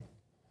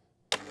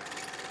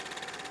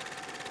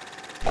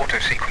Auto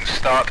sequence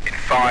start in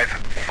 5,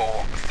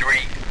 4, 3,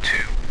 2,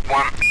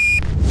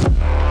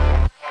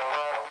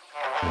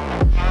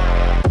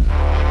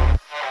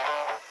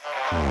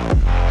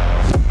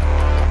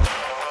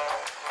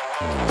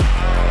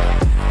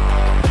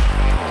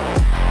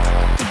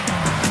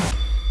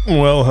 1.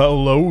 Well,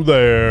 hello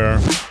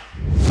there.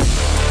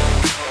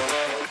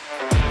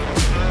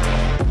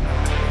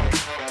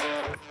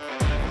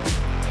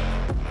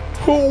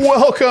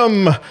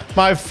 Welcome,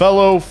 my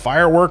fellow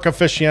firework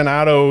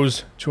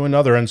aficionados, to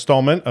another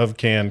installment of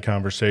Canned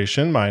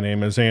Conversation. My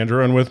name is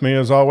Andrew, and with me,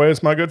 as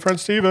always, my good friend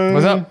Steven.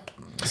 What's up?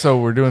 So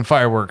we're doing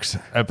fireworks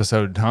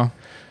episode, huh?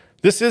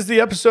 This is the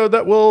episode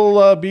that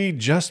will be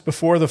just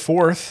before the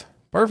 4th.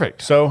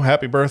 Perfect. So,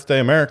 happy birthday,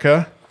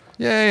 America.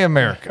 Yay,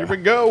 America. Here we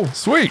go.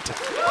 Sweet.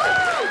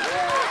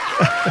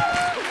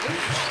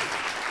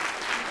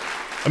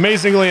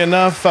 Amazingly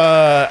enough,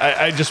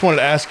 I just wanted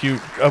to ask you,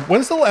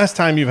 when's the last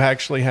time you've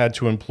actually had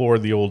to implore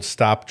the old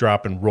stop,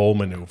 drop, and roll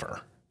maneuver?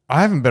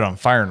 I haven't been on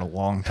fire in a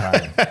long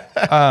time.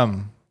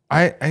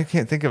 I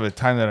can't think of a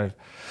time that I've...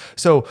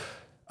 So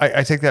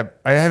I take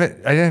that... I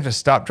didn't have to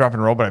stop, drop,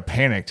 and roll, but I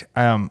panicked.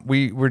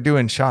 We were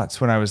doing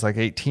shots when I was like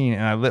 18,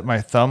 and I lit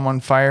my thumb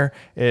on fire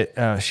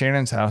at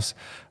Shannon's house.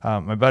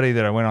 My buddy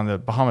that I went on the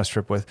Bahamas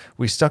trip with,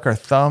 we stuck our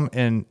thumb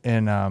in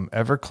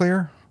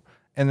Everclear,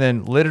 and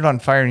then lit it on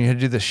fire, and you had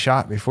to do the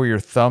shot before your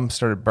thumb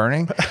started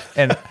burning.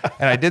 And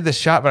I did the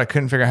shot, but I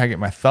couldn't figure out how to get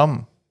my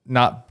thumb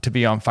not to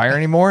be on fire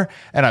anymore.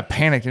 And I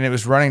panicked, and it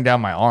was running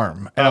down my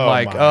arm. And I'm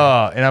like,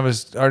 oh, and I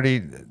was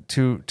already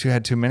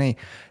had too many.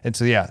 And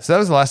so, yeah, so that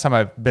was the last time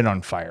I've been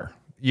on fire.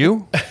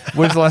 You?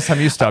 When's the last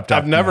time you stopped?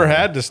 I've never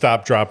had to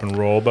stop, drop, and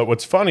roll. But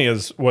what's funny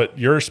is what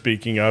you're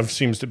speaking of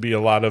seems to be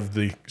a lot of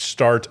the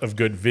start of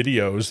good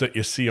videos that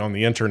you see on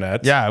the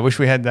internet. Yeah, I wish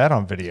we had that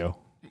on video.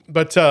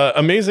 But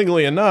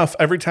amazingly enough,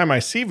 every time I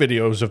see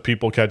videos of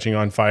people catching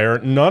on fire,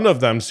 none of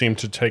them seem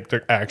to take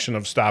the action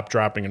of stop,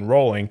 dropping, and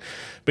rolling.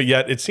 But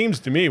yet it seems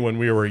to me when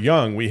we were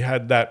young, we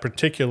had that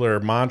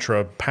particular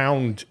mantra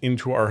pound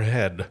into our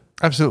head.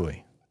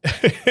 Absolutely.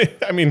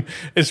 I mean,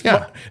 as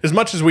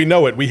much as we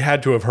know it, we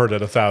had to have heard it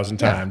 1,000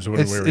 times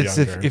when we were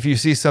younger. If you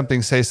see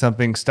something, say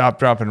something, stop,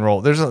 drop, and roll.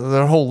 There's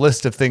a whole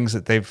list of things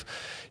that they've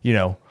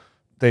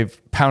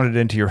pounded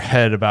into your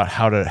head about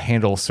how to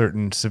handle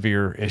certain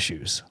severe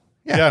issues.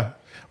 Yeah.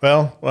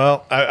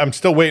 Well, I'm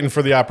still waiting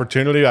for the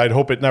opportunity. I'd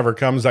hope it never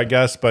comes, I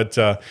guess, but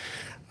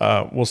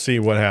we'll see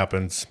what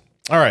happens.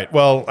 All right.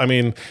 Well, I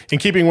mean, in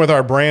keeping with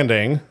our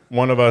branding,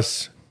 one of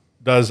us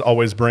does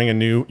always bring a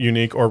new,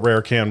 unique, or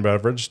rare canned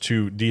beverage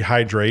to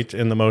dehydrate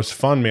in the most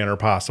fun manner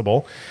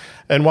possible.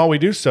 And while we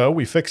do so,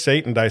 we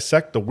fixate and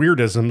dissect the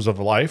weirdisms of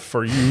life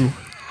for you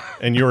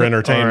and your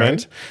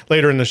entertainment. Right.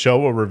 Later in the show,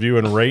 we'll review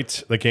and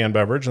rate the canned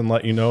beverage and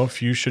let you know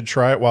if you should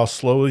try it while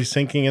slowly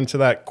sinking into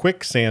that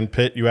quicksand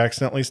pit you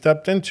accidentally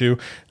stepped into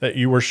that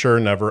you were sure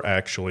never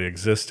actually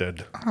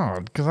existed. Oh,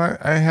 because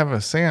I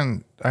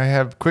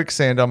have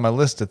quicksand on my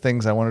list of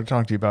things I want to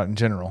talk to you about in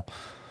general.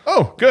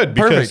 Oh, good.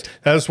 Because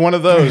that's one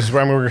of those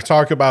when we're going to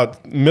talk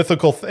about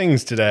mythical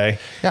things today.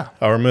 Yeah.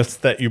 Or myths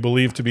that you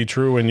believe to be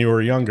true when you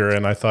were younger.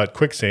 And I thought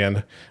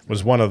quicksand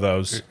was one of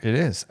those. It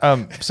is.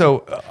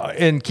 So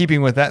in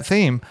keeping with that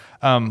theme,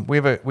 we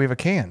have a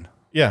can.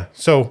 Yeah.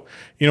 So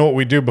you know what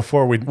we do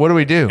before we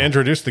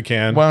introduce the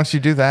can? Why don't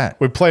you do that?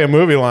 We play a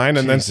movie line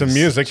and then some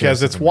music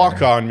as it's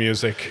walk-on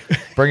music.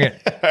 Bring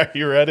it. Are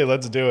you ready?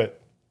 Let's do it.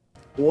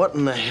 What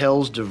in the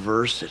hell's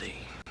diversity?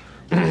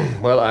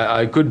 Well,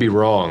 I could be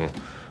wrong.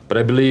 But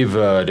I believe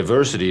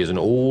diversity is an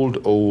old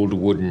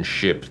wooden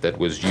ship that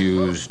was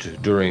used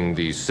during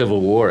the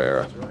Civil War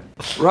era.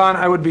 Ron,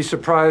 I would be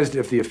surprised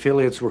if the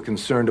affiliates were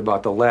concerned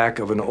about the lack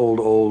of an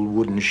old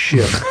wooden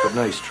ship, but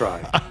nice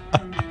try.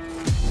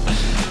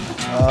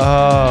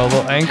 Oh,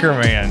 little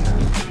Anchorman.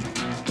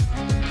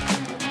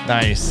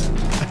 Nice.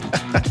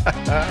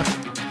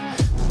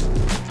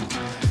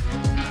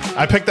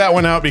 I picked that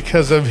one out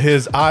because of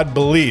his odd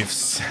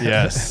beliefs.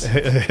 Yes.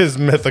 His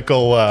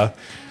mythical...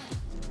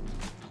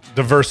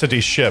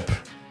 diversity ship.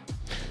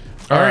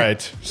 All right.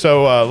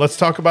 So let's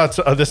talk about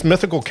this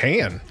mythical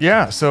can.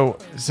 Yeah. So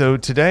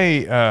today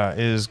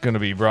is going to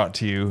be brought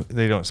to you.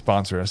 They don't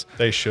sponsor us.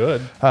 They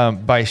should.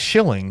 By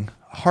Schilling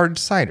Hard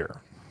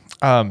Cider.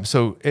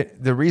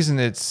 The reason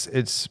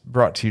it's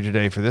brought to you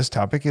today for this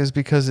topic is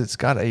because it's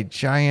got a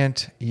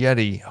giant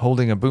Yeti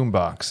holding a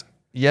boombox.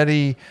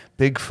 Yeti,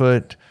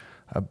 Bigfoot,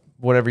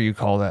 whatever you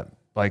call that,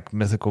 like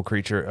mythical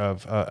creature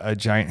of a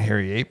giant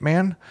hairy ape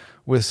man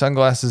with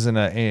sunglasses and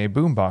a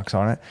boombox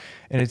on it,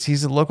 and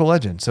he's a local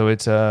legend. So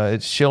it's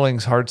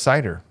Schilling's Hard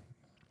Cider.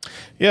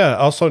 Yeah,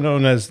 also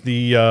known as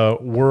the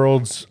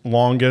world's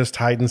longest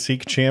hide and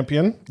seek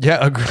champion.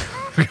 Yeah,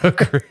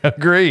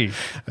 agree.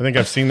 I think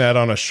I've seen that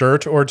on a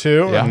shirt or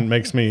two, Yeah. and it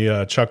makes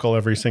me chuckle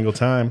every single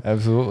time.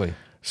 Absolutely.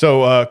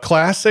 So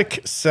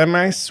classic,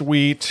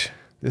 semi-sweet,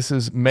 This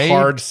is made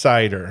hard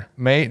cider.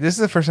 This is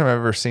the first time I've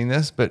ever seen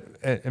this, but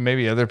and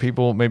maybe other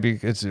people, maybe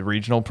it's a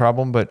regional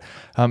problem, but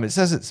it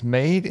says it's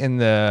made in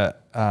the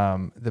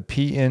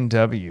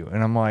PNW,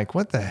 and I'm like,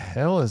 what the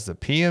hell is the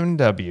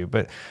PNW?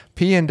 But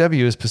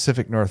PNW is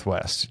Pacific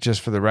Northwest,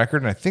 just for the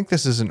record, and I think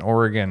this is an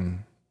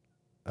Oregon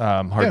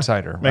hard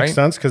cider, right? Makes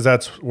sense because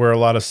that's where a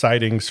lot of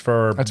sightings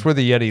for That's where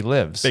the Yeti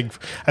lives.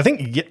 I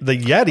think the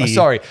Yeti.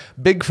 Sorry,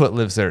 Bigfoot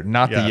lives there,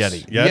 not Yes. the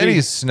Yeti. Yeti? Yeti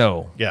is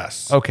snow.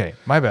 Yes. Okay,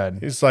 my bad.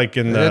 He's like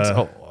in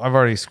I've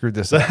already screwed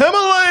this the up.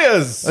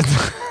 Himalayas.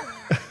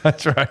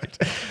 That's right.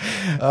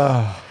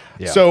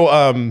 Yeah.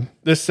 So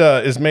this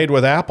is made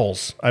with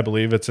apples. I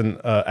believe it's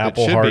an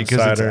apple hard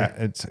cider.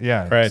 It's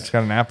Right. It's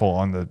got an apple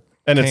on the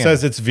And it can.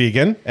 says it's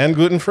vegan and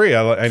gluten free.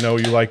 I know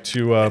you like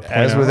to point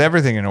as with out.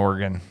 everything in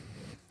Oregon.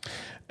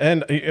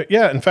 And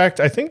yeah, in fact,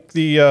 I think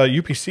the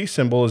UPC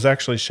symbol is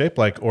actually shaped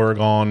like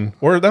Oregon.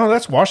 Or no,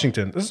 that's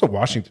Washington. This is a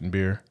Washington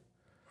beer.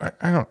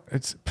 I don't.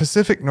 It's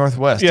Pacific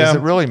Northwest. Yeah. Does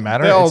it really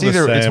matter? They're all It's the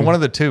either. It's same. one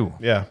of the two.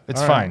 Yeah, It's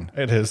All fine.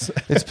 right. It is.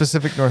 It's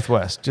Pacific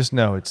Northwest. Just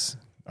know it's.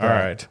 All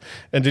right.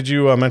 And did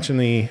you mention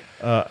the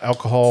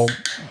alcohol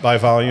by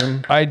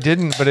volume? I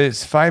didn't, but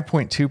it's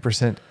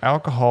 5.2%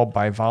 alcohol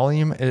by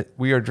volume.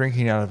 We are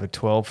drinking out of a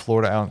 12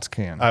 Florida ounce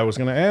can. I was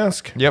going to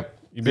ask. Yep.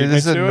 You beat me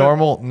This is a to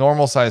it?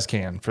 normal size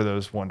can for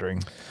those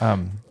wondering.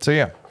 So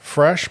yeah.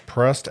 Fresh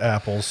pressed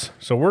apples.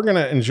 So we're going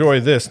to enjoy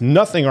this.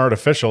 Nothing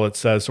artificial, it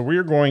says. So we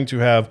are going to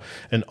have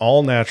an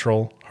all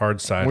natural hard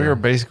cider. We are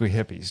basically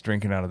hippies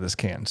drinking out of this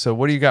can. So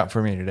what do you got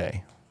for me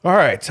today? All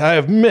right. I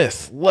have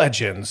myth,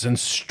 legends, and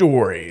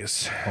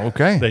stories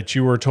Okay. that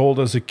you were told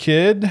as a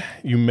kid.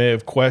 You may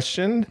have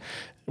questioned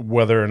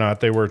whether or not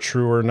they were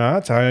true or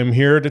not. I am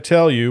here to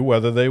tell you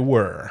whether they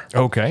were.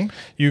 Okay.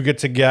 You get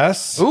to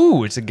guess.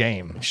 Ooh, it's a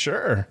game.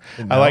 Sure.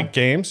 I like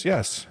games.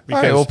 Yes.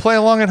 All right, well, play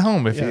along at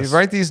home. If Yes. you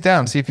write these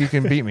down, see if you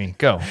can beat me.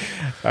 Go. All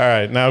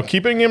right. Now,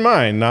 keeping in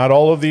mind, not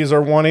all of these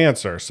are one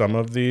answer. Some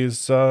of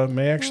these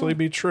may actually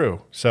be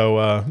true. So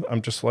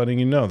I'm just letting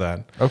you know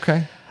that.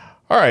 Okay.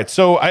 All right.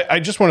 So I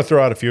just want to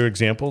throw out a few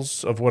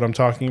examples of what I'm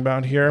talking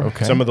about here.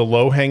 Okay. Some of the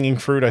low hanging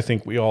fruit, I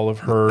think we all have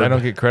heard. I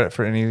don't get credit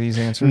for any of these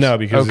answers? No,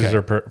 because these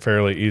Okay. are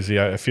fairly easy.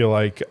 I feel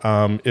like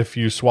if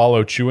you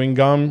swallow chewing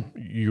gum,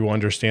 you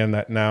understand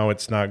that now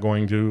it's not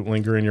going to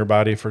linger in your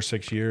body for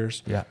 6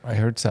 years. Yeah, I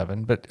heard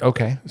 7, but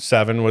okay.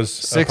 7 was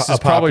 6 a is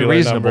probably popular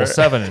reasonable. number.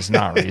 7 is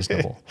not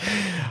reasonable.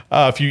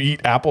 If you eat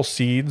apple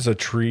seeds, a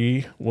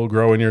tree will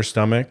grow in your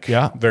stomach.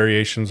 Yeah.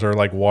 Variations are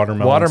like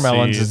watermelon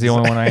Watermelons seeds. is the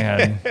only one I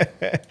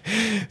had.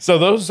 So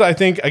those, I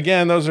think,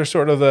 again, those are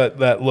sort of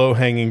that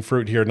low-hanging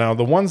fruit here. Now,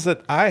 the ones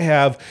that I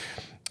have,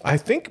 I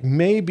think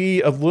may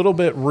be a little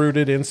bit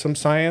rooted in some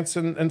science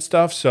and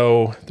stuff,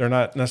 so they're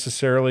not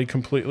necessarily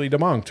completely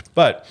debunked.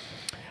 But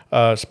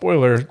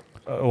spoiler,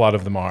 a lot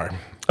of them are.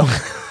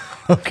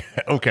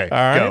 Okay. All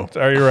right.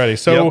 Are you ready?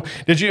 So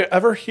did you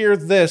ever hear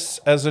this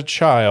as a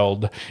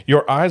child?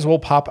 Your eyes will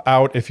pop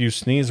out if you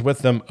sneeze with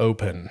them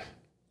open.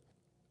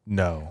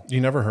 No. You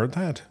never heard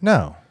that?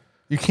 No.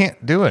 You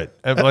can't do it.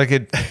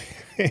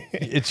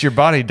 It's your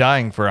body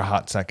dying for a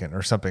hot second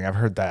or something. I've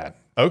heard that.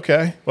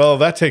 Okay. Well,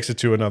 that takes it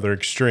to another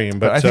extreme.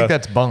 But I think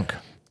that's bunk.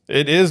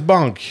 it is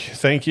bunk.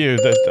 Thank you.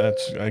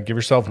 That's give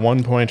yourself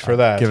 1 point for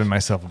that. Giving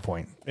myself a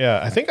point.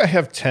 Yeah, I think I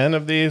have 10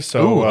 of these.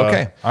 So Ooh,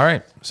 okay. All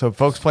right. So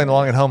folks playing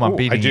along at home, I'm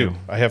beating I do. you.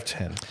 I have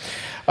 10.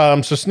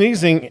 So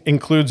sneezing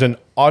includes an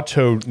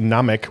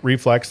autonomic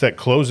reflex that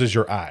closes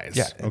your eyes.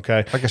 Yeah.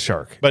 Okay. Like a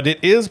shark. But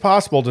it is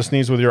possible to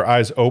sneeze with your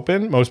eyes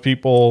open. Most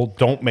people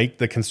don't make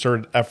the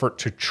concerted effort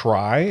to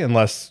try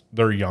unless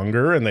they're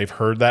younger and they've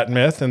heard that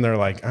myth and they're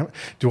like,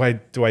 do I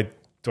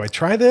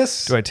try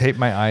this? Do I tape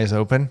my eyes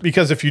open?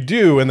 Because if you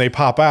do and they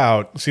pop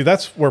out, see,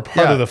 that's where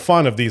part Yeah. of the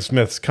fun of these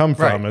myths come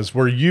from, Right. is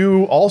where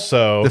you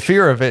also The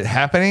fear of it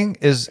happening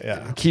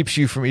Yeah. keeps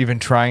you from even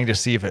trying to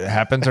see if it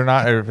happens or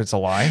not, or if it's a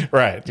lie.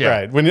 Right, Yeah.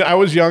 right. When I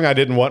was young, I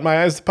didn't want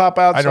my eyes to pop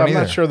out, I so don't I'm not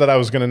either. sure that I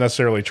was going to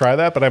necessarily try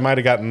that, but I might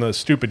have gotten the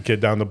stupid kid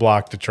down the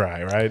block to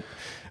try, right?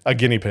 A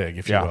guinea pig,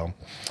 if Yeah. you will.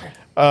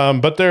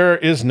 But there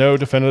is no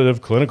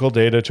definitive clinical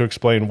data to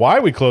explain why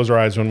we close our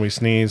eyes when we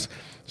sneeze.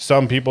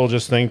 Some people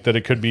just think that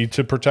it could be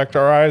to protect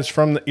our eyes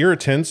from the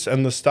irritants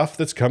and the stuff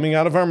that's coming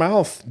out of our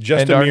mouth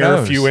just And a our mere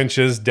nose. few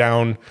inches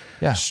Yeah.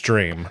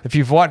 downstream. If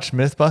you've watched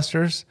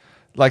Mythbusters,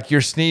 like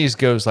your sneeze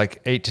goes like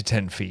 8 to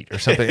 10 feet or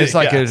something. It's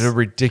like Yes. a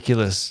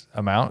ridiculous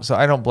amount. So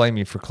I don't blame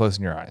you for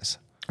closing your eyes.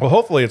 Well,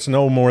 hopefully it's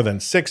no more than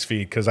 6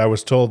 feet because I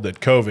was told that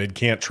COVID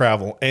can't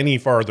travel any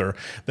farther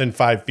than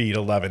 5 feet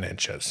 11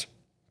 inches.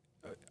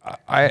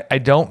 I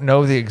don't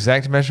know the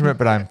exact measurement,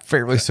 but I'm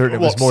fairly certain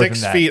it was more 6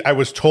 than that. feet. I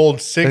was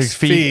told 6 6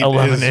 feet, feet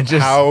 11 is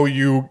inches. how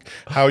you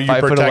 5 foot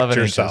protect 11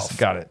 yourself. inches.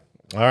 Got it.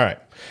 All right.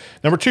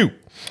 Number 2,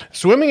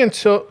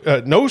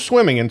 no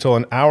swimming until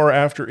an hour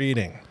after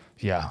eating.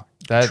 Yeah.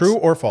 That's True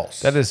or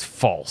false? That is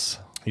false.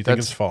 You think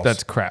it's false?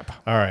 That's crap.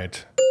 All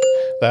right.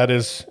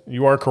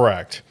 You are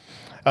correct.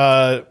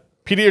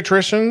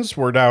 Pediatricians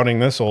were doubting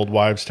this old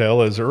wives'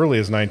 tale as early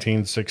as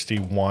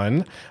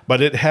 1961, but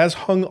it has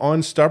hung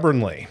on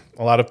stubbornly.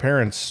 A lot of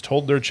parents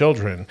told their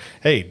children,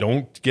 hey,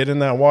 don't get in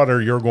that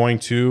water. You're going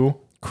to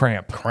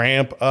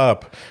cramp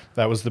up.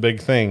 That was the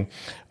big thing.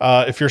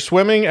 If you're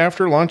swimming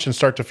after lunch and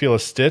start to feel a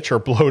stitch or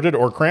bloated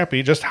or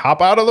crampy, just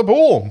hop out of the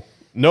pool.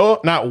 No,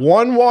 not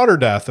one water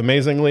death,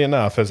 amazingly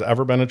enough, has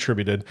ever been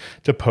attributed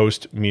to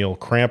post-meal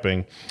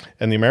cramping.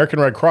 And the American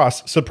Red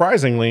Cross,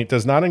 surprisingly,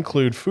 does not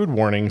include food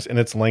warnings in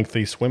its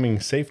lengthy swimming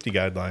safety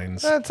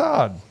guidelines. That's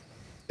odd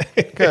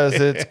because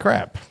it's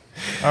crap.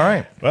 All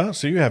right. Well,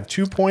 so you have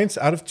 2 points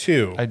out of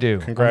 2. I do.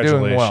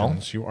 Congratulations. I'm doing well.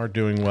 You are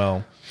doing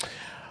well.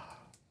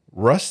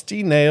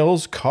 Rusty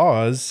nails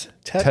cause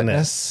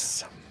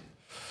tetanus.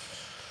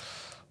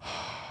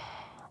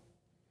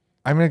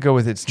 I'm going to go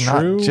with it's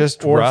True not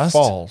just or rust,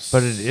 false?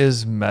 but it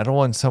is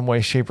metal in some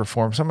way, shape, or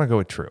form. So I'm going to go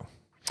with true.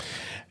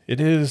 It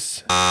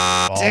is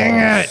false.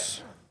 Dang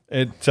it.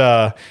 It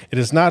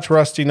is not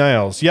rusty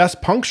nails. Yes,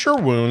 puncture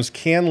wounds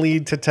can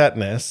lead to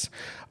tetanus.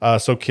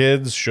 So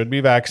kids should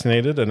be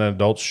vaccinated and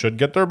adults should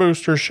get their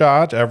booster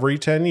shot every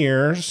 10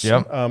 years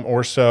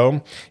or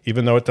so,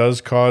 even though it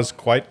does cause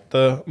quite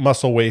the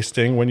muscle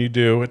wasting when you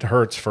do. It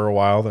hurts for a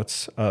while.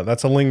 That's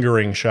a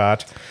lingering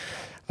shot.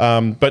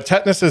 But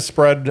tetanus is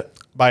spread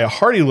by a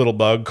hardy little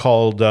bug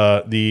called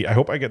I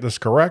hope I get this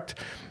correct,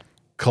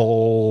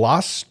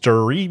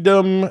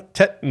 Clostridium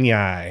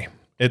tetani.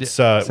 It's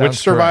which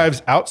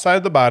survives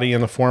outside the body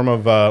in the form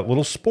of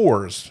little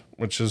spores,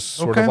 which is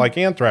sort of like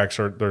anthrax,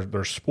 or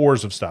they're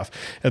spores of stuff.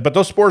 But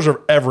those spores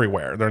are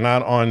everywhere. They're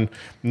not on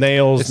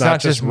nails. It's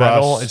not just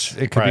metal. rust.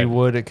 It could be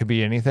wood. It could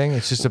be anything.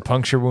 It's just a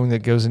puncture wound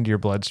that goes into your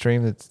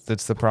bloodstream.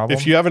 That's the problem.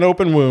 If you have an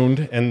open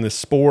wound and the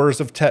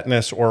spores of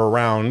tetanus are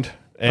around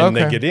and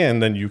they get in,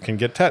 then you can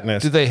get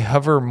tetanus. Do they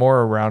hover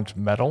more around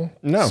metal?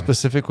 No.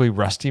 Specifically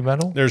rusty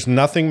metal? There's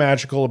nothing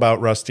magical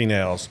about rusty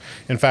nails.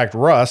 In fact,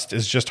 rust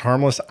is just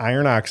harmless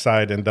iron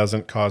oxide and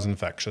doesn't cause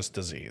infectious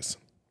disease.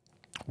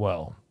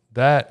 Well,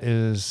 that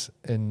is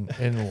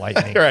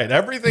enlightening. Right.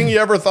 Everything you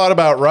ever thought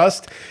about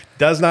rust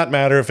does not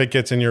matter if it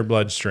gets in your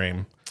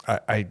bloodstream.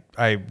 I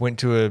went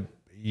to a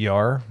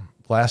ER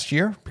last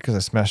year because I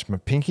smashed my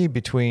pinky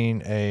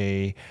between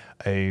a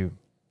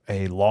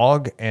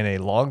log and a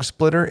log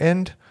splitter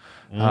end.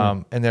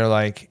 And they're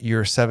like,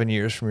 you're 7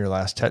 years from your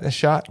last tetanus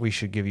shot. We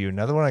should give you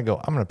another one. I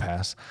go, I'm going to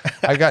pass.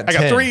 I got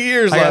 10. 3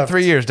 years I left. got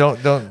 3 years.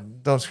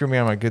 Don't screw me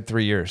on my good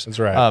 3 years. That's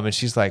right. And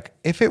she's like,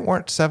 if it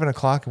weren't 7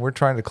 o'clock and we're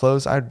trying to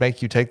close, I'd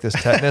make you take this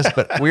tetanus,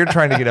 but we're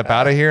trying to get up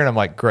out of here. And I'm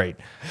like, great,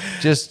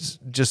 just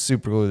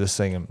super glue this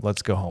thing and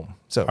let's go home.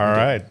 So, all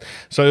right.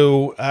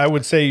 So I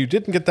would say you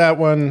didn't get that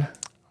one.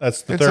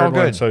 That's the third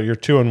one. So you're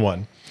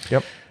 2-1.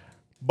 Yep.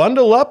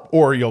 Bundle up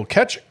or you'll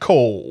catch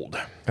cold.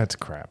 That's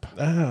crap.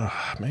 Oh,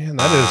 man,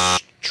 that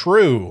is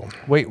true.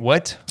 Wait,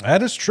 what?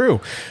 That is true.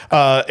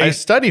 A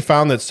study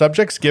found that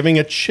subjects giving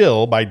a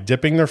chill by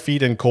dipping their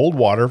feet in cold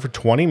water for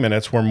 20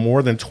 minutes were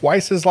more than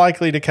twice as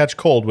likely to catch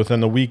cold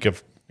within a week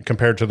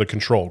compared to the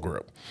control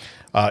group.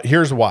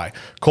 Here's why.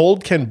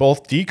 Cold can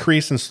both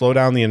decrease and slow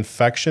down the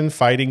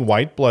infection-fighting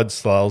white blood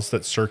cells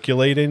that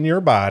circulate in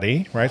your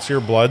body, right? So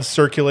your blood's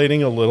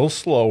circulating a little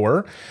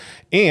slower.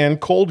 And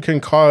cold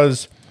can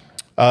cause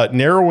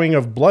narrowing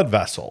of blood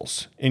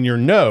vessels in your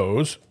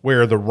nose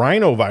where the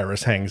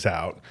rhinovirus hangs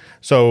out.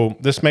 So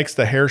this makes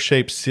the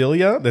hair-shaped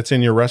cilia that's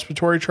in your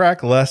respiratory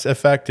tract less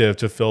effective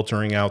to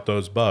filtering out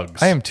those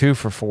bugs. I am 2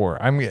 for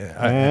 4.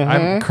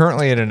 I'm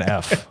currently at an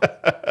F.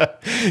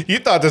 You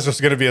thought this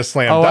was going to be a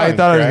slam dunk, I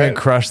thought I was right? going to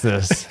crush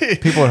this.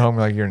 People at home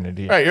are like, you're an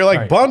idiot. Right, you're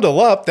like,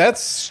 bundle up.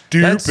 That's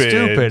stupid. That's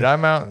stupid.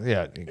 I'm out.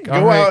 Yeah.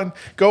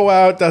 Go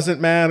out. Doesn't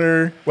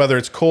matter whether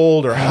it's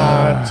cold or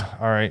hot.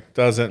 All right.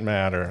 Doesn't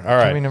matter. All Give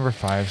right. me number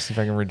 5. See if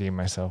I can redeem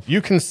myself.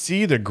 You can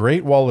see the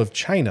Great Wall of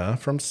China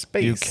from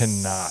space. You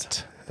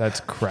cannot. That's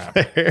crap.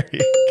 There you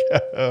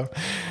go.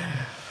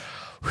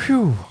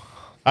 Whew.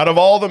 Out of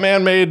all the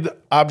man-made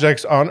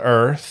objects on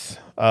Earth,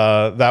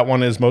 that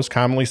one is most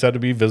commonly said to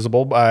be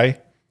visible by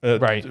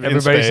Right. in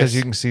Everybody space. says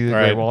you can see the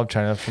Right. Great Wall of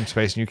China from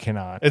space, and you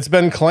cannot. It's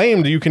been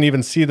claimed you can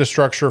even see the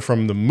structure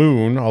from the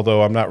moon,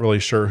 although I'm not really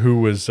sure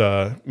who was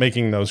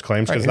making those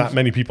claims because not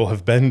many people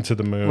have been to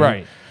the moon.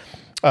 Right.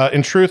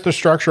 In truth, the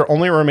structure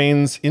only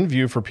remains in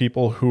view for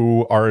people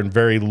who are in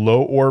very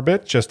low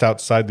orbit, just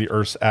outside the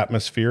Earth's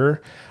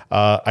atmosphere.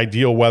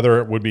 Ideal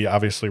weather would be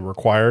obviously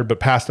required, but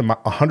past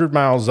 100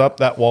 miles up,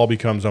 that wall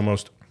becomes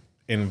almost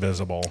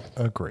invisible.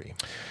 Agree.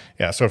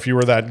 Yeah, so if you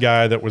were that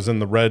guy that was in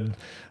the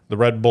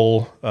Red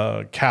Bull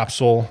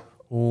capsule,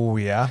 Oh,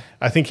 yeah.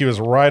 I think he was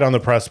right on the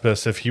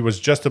precipice. If he was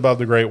just above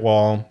the Great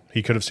Wall,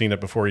 he could have seen it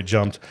before he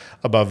jumped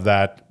above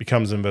that,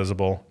 becomes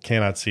invisible,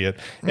 cannot see it.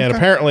 And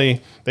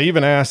apparently, they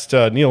even asked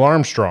Neil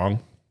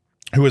Armstrong,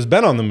 who has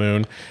been on the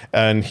moon,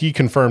 and he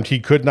confirmed he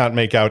could not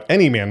make out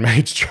any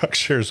man-made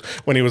structures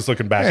when he was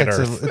looking back at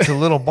Earth. It's a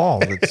little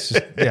ball. It's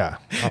just, yeah.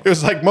 It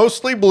was like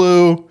mostly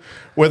blue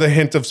with a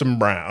hint of some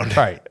brown.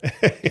 Right.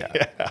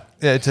 Yeah.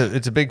 Yeah.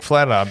 It's a big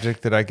flat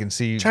object that I can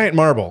see. Giant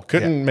marble.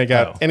 Couldn't make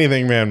out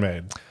anything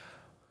man-made.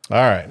 All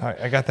right. All right,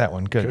 I got that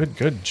one. Good.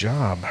 Good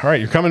job. All right,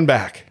 you're coming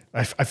back.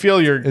 I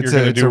feel you're going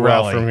to it's do a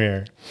well rally. from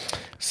here.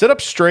 Sit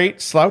up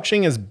straight.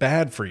 Slouching is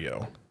bad for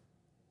you.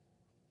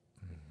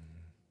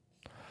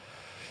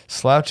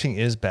 Slouching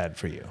is bad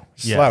for you.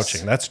 Yes.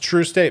 Slouching. That's a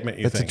true statement,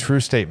 you That's think. a true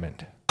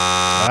statement.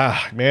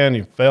 Ah, man,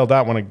 you failed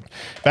that one.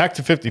 Back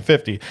to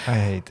 50-50. I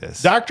hate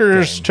this.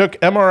 Doctors game. took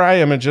MRI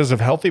images of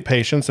healthy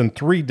patients in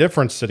 3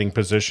 different sitting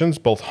positions,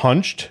 both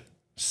hunched,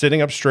 sitting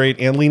up straight,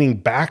 and leaning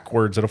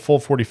backwards at a full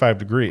 45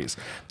 degrees.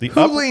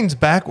 Who leans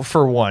back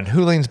for one?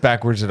 Who leans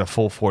backwards at a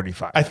full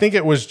 45? I think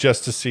it was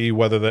just to see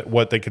whether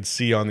what they could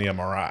see on the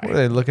MRI. What are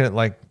they looking at,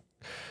 like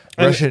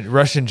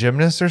Russian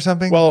gymnasts or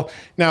something? Well,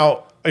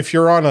 now if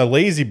you're on a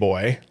lazy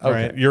boy,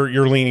 right,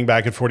 you're leaning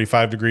back at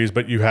 45 degrees,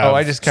 but you have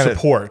I just kind of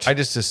support. I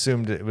just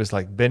assumed it was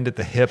like bend at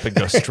the hip and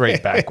go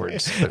straight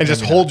backwards, and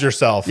just hold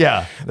yourself.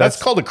 Yeah,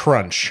 that's called a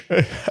crunch.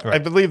 I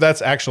believe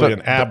that's actually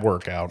an ab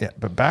workout. Yeah,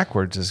 but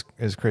backwards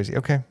is crazy.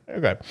 Okay.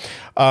 Okay.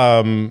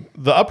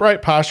 The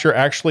upright posture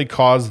actually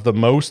caused the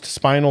most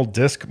spinal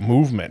disc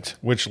movement,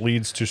 which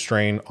leads to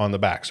strain on the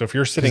back. So if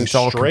you're sitting It's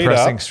all straight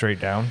compressing up, straight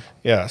down.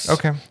 yes.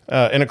 Okay.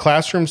 In a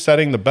classroom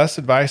setting, the best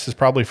advice is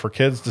probably for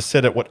kids to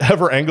sit at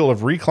whatever angle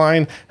of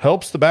recline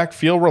helps the back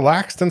feel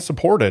relaxed and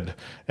supported,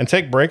 and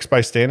take breaks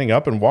by standing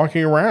up and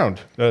walking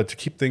around to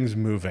keep things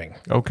moving.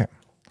 Okay.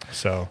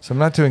 So I'm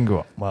not doing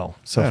well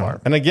so yeah.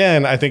 far. And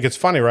again, I think it's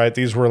funny, right?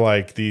 These were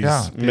like these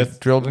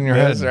drilled in your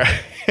myths, head.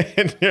 right?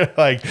 And you're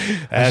like,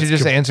 I should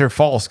just answer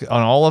false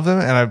on all of them,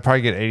 and I'd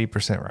probably get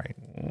 80% right.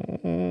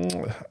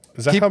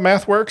 is that how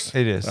math works?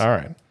 It is. All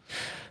right.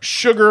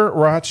 Sugar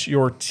rots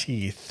your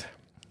teeth.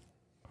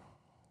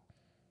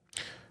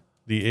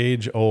 The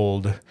age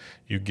old,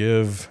 you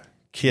give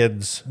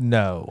kids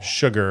No.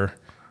 sugar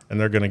and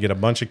they're going to get a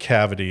bunch of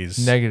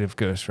cavities. Negative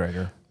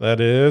ghostwriter.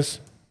 That is.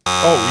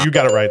 Oh, you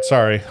got it right.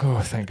 Sorry. Oh,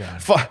 thank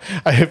God.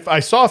 I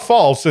saw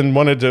false and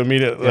wanted to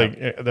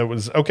immediately, that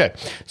was okay.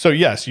 So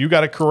yes, you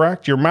got it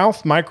correct. Your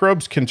mouth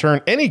microbes can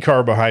turn any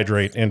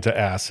carbohydrate into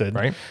acid.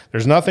 Right.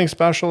 There's nothing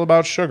special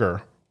about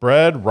sugar.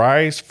 Bread,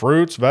 rice,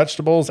 fruits,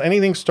 vegetables,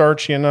 anything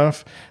starchy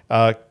enough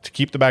to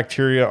keep the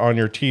bacteria on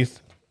your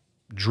teeth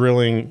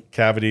drilling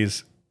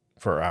cavities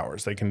for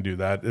hours. They can do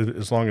that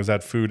as long as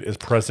that food is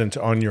present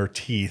on your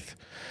teeth.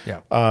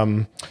 Yeah.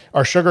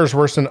 Are sugars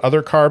worse than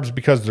other carbs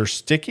because they're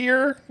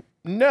stickier?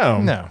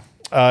 No. No.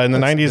 In the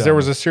 90s, there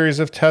was a series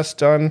of tests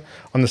done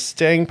on the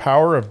staying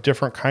power of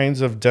different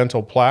kinds of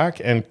dental plaque,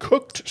 and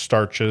cooked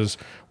starches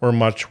were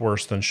much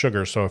worse than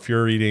sugar. So if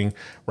you're eating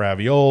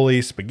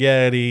ravioli,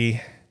 spaghetti,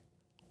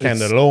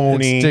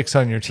 cannelloni, it sticks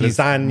on your teeth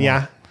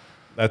lasagna,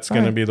 that's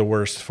going to be the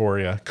worst for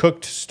you.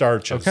 Cooked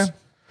starches. Okay.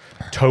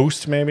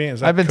 Toast, maybe? Is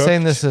that I've been cooked?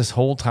 saying this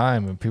whole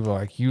time, and people are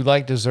like, "You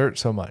like dessert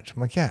so much."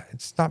 I'm like, "Yeah,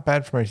 it's not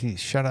bad for my teeth.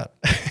 Shut up."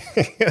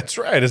 That's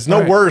right. It's no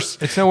Right. worse.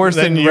 It's no worse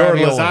than than your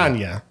ravioli.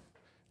 lasagna.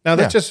 Now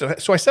that's Yeah.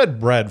 just so I said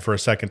bread for a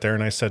second there,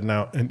 and I said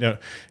now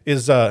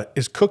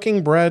is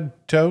cooking bread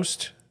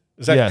toast?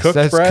 Is that Yes, cooked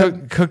that's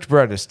bread? cooked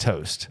bread is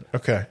toast,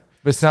 Okay.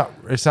 but it's not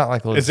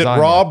like lasagna. Is it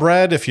raw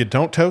bread if you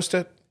don't toast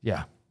it?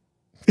 Yeah.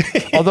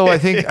 Although I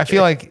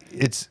feel like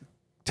it's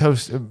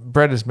toast.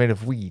 Bread is made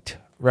of wheat,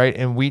 right?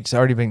 And wheat's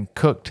already been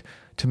cooked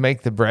to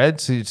make the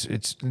bread, so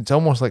it's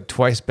almost like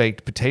twice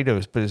baked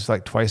potatoes, but it's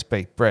like twice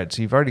baked bread.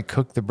 So you've already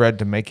cooked the bread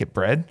to make it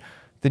bread,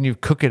 then you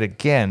cook it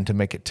again to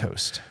make it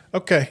toast.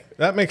 Okay,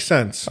 that makes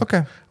sense. Okay.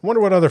 I wonder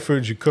what other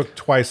foods you cook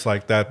twice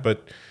like that,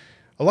 but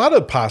a lot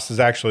of pastas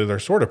actually they're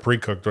sort of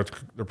pre-cooked, or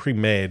they're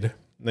pre-made.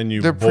 Then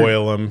you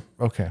boil them.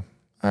 Okay.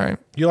 All right.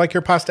 You like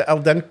your pasta al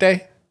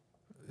dente?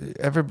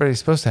 Everybody's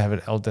supposed to have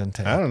it al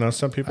dente. I don't know.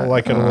 Some people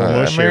like it a little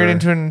mushier. I'm married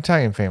into an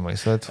Italian family,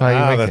 so that's why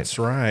you make that's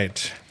it.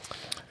 right.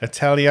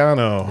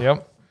 Italiano.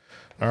 Yep.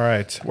 All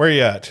right. Where are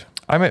you at?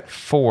 I'm at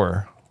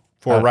 4.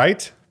 4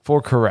 right?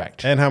 4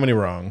 correct. And how many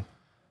wrong?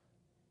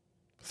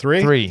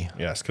 3? 3.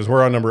 Yes, because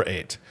we're on number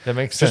 8. That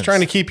makes sense. Just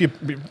trying to keep you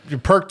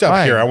perked up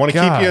My here. I want to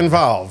keep God. you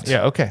involved.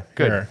 Yeah, okay.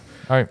 Good. Here.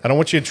 All right. I don't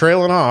want you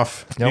trailing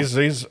off. Nope.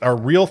 These are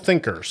real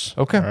thinkers.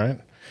 Okay. All right.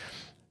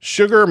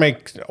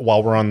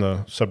 While we're on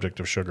the subject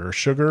of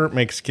sugar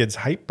makes kids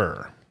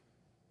hyper.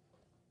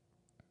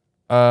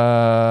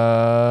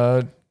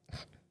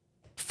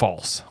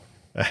 False.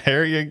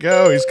 There you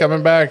go. He's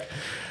coming back.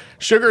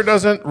 Sugar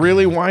doesn't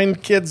really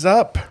wind kids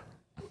up.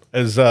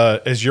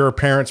 As your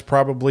parents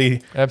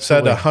probably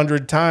Absolutely. said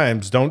 100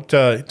 times,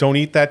 don't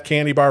eat that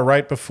candy bar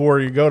right before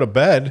you go to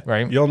bed.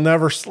 Right. You'll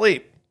never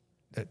sleep.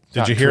 Did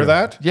Not you hear true.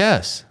 that?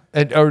 Yes.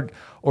 And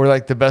or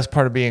like the best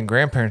part of being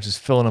grandparents is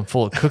filling them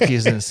full of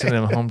cookies and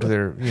sending them home to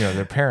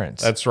their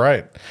parents. That's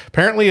right.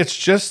 Apparently, it's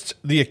just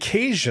the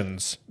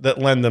occasions that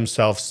lend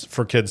themselves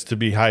for kids to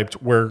be hyped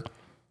where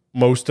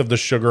most of the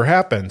sugar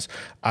happens,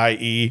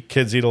 i.e.,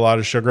 kids eat a lot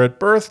of sugar at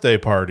birthday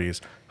parties,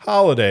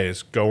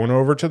 holidays, going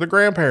over to the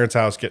grandparents'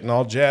 house, getting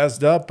all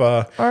jazzed up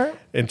right.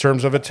 in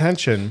terms of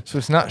attention. So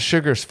it's not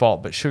sugar's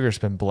fault, but sugar's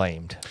been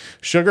blamed.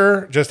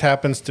 Sugar just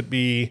happens to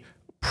be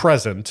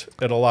present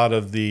at a lot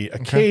of the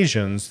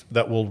occasions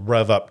that will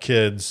rev up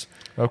kids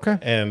Okay.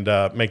 and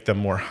make them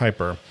more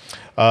hyper.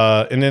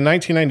 And in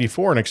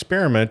 1994, an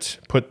experiment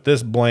put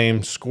this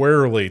blame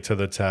squarely to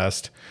the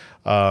test.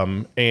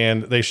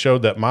 And they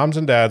showed that moms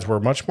and dads were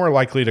much more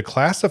likely to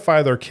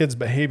classify their kids'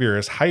 behavior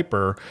as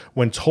hyper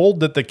when told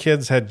that the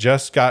kids had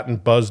just gotten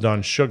buzzed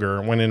on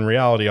sugar, when in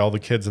reality, all the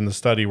kids in the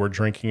study were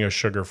drinking a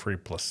sugar-free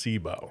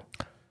placebo.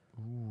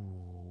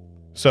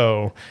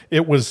 So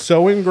it was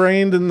so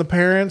ingrained in the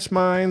parents'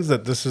 minds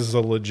that this is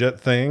a legit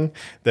thing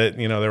that,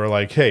 they were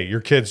like, hey,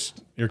 your kids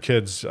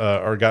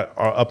are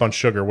up on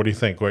sugar. What do you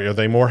think? Are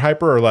they more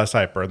hyper or less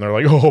hyper? And they're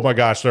like, oh my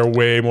gosh, they're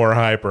way more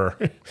hyper.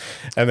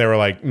 And they were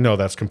like, no,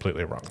 that's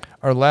completely wrong.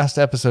 Our last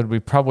episode, we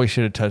probably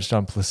should have touched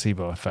on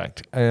placebo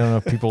effect. I don't know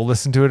if people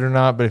listened to it or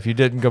not, but if you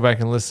didn't, go back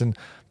and listen.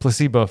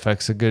 Placebo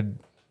effect's a good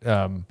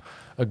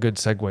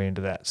segue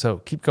into that. So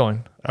keep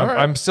going. right.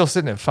 I'm still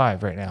sitting at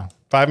 5 right now.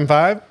 5 and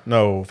 5?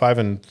 No, 5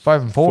 and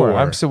 5 and 4.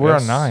 We're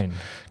on 9.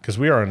 Because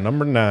we are on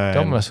number 9.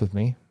 Don't mess with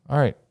me. All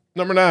right.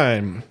 Number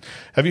 9.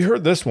 Have you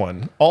heard this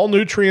one? All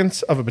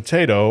nutrients of a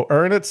potato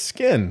are in its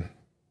skin.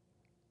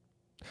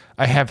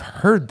 I have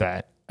heard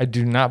that. I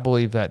do not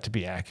believe that to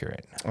be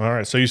accurate. All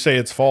right. So you say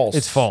it's false.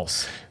 It's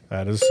false.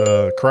 That is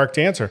a correct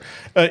answer.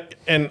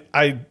 And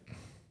I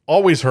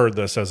always heard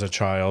this as a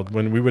child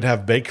when we would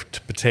have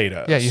baked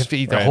potatoes. Yeah, you have to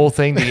eat the whole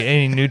thing to get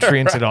any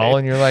nutrients at all.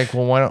 And you're like,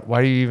 well,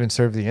 why do you even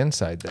serve the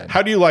inside then?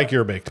 How do you like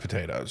your baked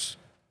potatoes?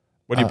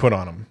 What do you put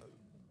on them?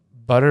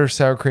 Butter,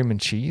 sour cream, and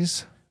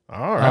cheese.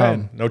 All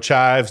right. No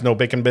chives, no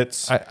bacon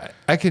bits.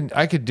 I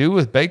could do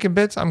with bacon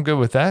bits. I'm good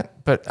with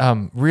that. But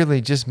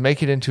really just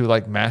make it into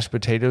like mashed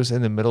potatoes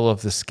in the middle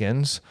of the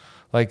skins.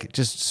 Like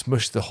just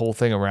smush the whole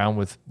thing around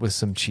with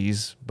some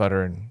cheese,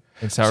 butter, and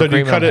sour so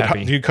cream.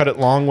 Do you cut it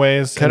long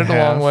ways? Cut it a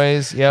long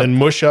ways. Yeah. And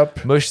mush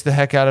the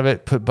heck out of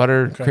it. Put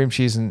butter, cream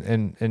cheese,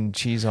 and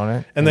cheese on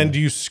it. And then do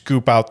you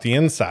scoop out the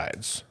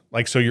insides?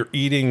 Like, so you're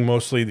eating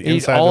mostly the Eat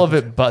inside? all of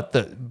it but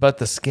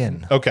the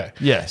skin. Okay.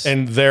 Yes.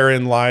 And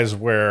therein lies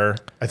where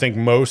I think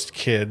most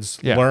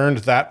kids learned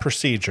that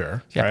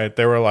procedure, right?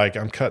 They were like,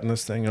 I'm cutting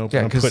this thing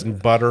open. I'm putting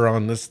butter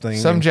on this thing.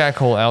 Some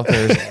jackhole out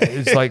there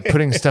is like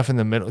putting stuff in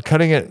the middle,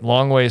 cutting it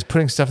long ways,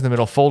 putting stuff in the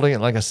middle, folding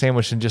it like a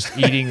sandwich, and just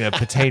eating a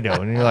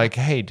potato. And you're like,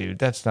 hey, dude,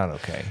 that's not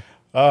okay.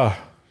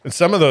 And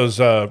some of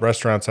those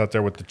restaurants out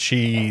there with the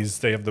cheese,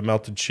 they have the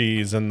melted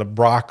cheese and the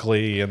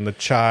broccoli and the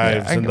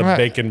chives and the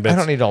bacon bits. I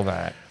don't need all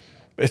that.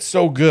 It's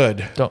so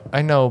good.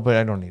 I know, but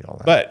I don't need all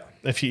that. But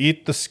if you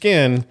eat the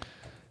skin,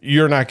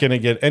 you're not going to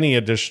get any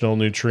additional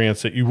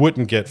nutrients that you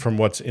wouldn't get from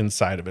what's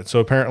inside of it. So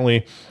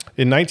apparently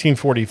in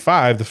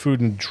 1945, the Food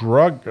and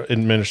Drug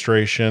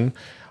Administration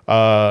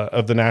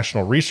of the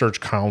National Research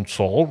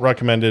Council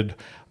recommended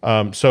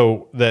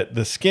so that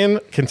the skin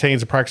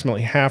contains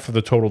approximately half of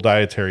the total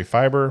dietary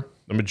fiber.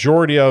 The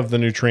majority of the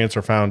nutrients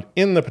are found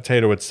in the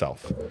potato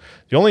itself.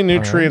 The only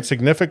nutrient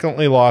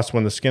significantly lost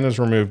when the skin is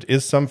removed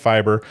is some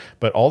fiber,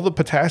 but all the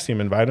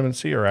potassium and vitamin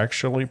C are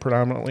actually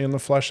predominantly in the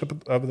flesh of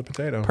the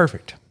potato.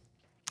 Perfect.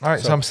 All right,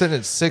 so I'm sitting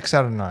at 6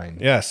 out of 9.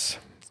 Yes.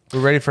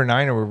 We're ready for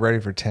 9 or we're ready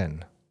for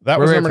 10? That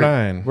was number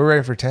 9. We're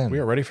ready for 10. We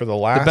are ready for the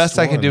last The best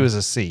I can one. do is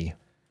a C.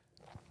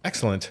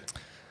 Excellent.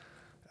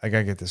 I got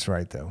to get this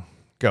right, though.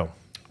 Go.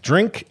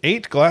 Drink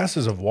 8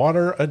 glasses of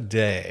water a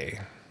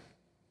day.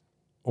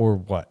 Or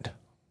what?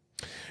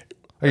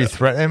 Are you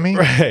threatening me?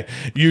 Right.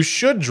 You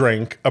should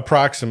drink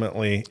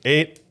approximately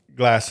 8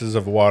 glasses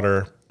of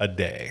water a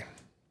day.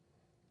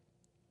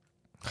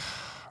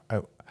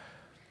 I'm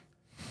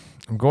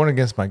going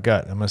against my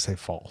gut. I'm going to say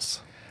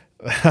false.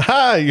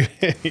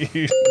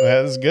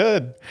 That's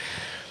good.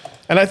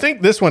 And I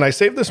think this one, I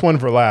saved this one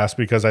for last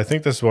because I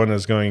think this one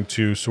is going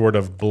to sort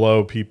of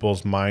blow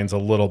people's minds a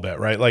little bit,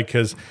 right? Like,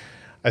 because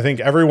I think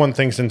everyone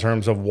thinks in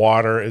terms of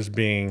water as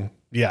being,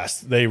 yes,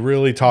 they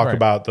really talk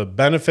about the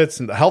benefits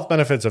and the health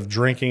benefits of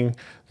drinking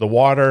the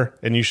water,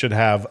 and you should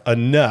have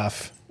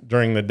enough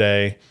during the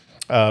day.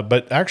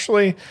 But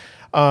actually,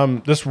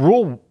 this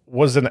rule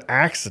was an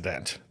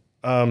accident.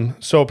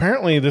 So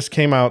apparently this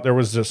came out, there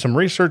was some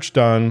research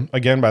done,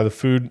 again, by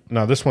the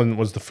this one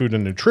was the Food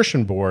and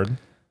Nutrition Board.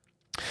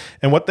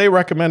 And what they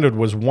recommended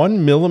was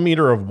 1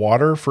 millimeter of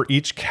water for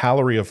each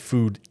calorie of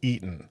food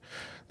eaten.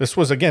 This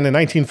was, again, in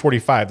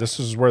 1945. This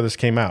is where this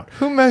came out.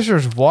 Who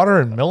measures water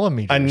in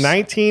millimeters? A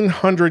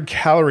 1,900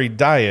 calorie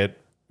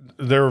diet,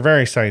 they're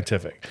very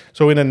scientific.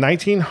 So in a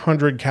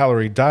 1,900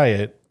 calorie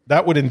diet,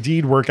 that would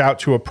indeed work out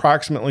to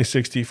approximately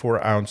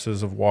 64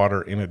 ounces of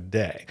water in a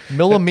day.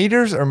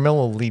 Millimeters or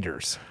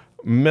milliliters?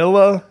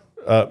 Milliliter.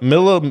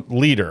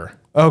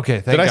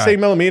 Okay, Did I say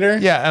millimeter?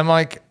 Yeah, I'm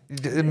like...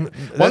 1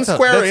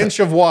 square inch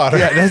of water.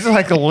 Yeah, that's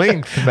like a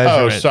length measurement.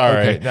 Oh,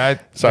 sorry. Okay,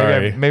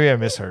 Sorry. Maybe I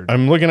misheard.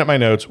 I'm looking at my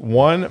notes.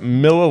 1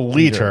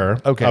 milliliter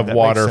of that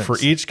water makes for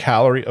sense. each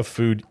calorie of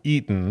food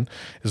eaten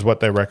is what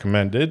they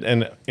recommended.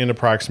 And in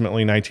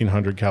approximately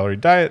 1,900 calorie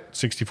diet,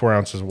 64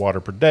 ounces of water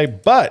per day.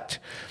 But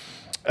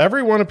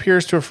everyone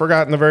appears to have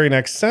forgotten the very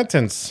next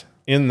sentence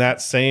in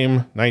that same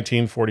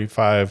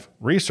 1945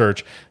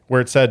 research,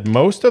 where it said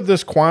most of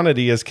this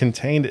quantity is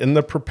contained in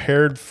the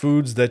prepared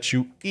foods that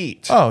you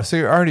eat. Oh, so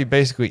you're already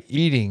basically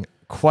eating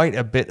quite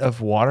a bit of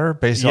water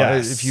based on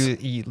Yes. if you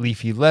eat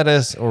leafy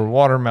lettuce or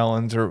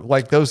watermelons or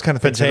like those kind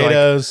of things. that are like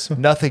Potatoes.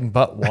 nothing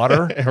but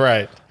water.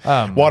 Right.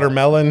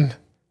 Watermelon.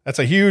 That's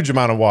a huge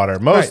amount of water.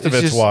 Most Right, of it's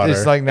it's just- water.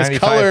 it's like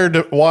 95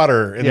 colored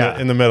water in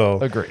Yeah. the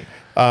middle. Agree.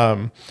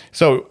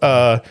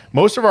 So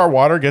most of our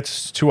water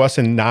gets to us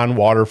in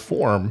non-water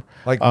form.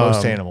 Like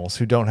most animals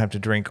who don't have to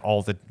drink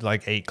all the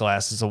like 8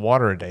 glasses of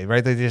water a day,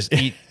 right? They just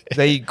eat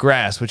they eat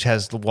grass, which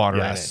has the water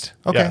in it.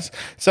 Okay. Yes.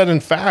 Said,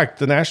 in fact,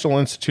 the National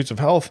Institutes of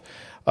Health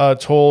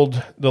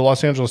told the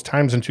Los Angeles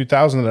Times in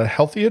 2000 that a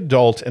healthy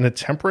adult in a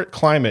temperate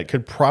climate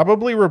could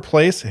probably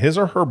replace his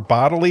or her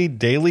bodily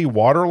daily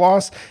water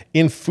loss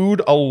in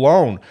food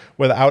alone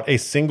without a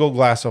single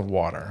glass of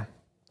water.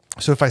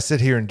 So if I sit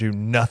here and do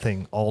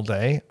nothing all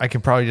day, I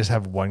can probably just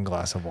have 1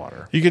 glass of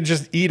water. You could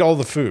just eat all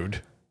the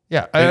food.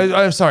 Yeah,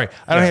 I'm sorry.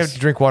 I don't Yes. have to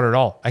drink water at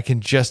all. I can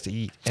just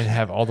eat and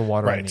have all the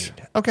water I Right.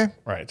 need. Okay,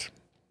 Right.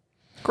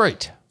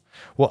 great.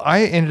 Well,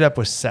 I ended up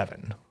with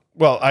 7.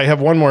 Well, I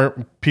have one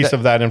more piece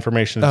of that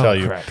information to tell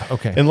you. crap.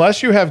 Okay.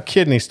 Unless you have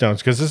kidney stones,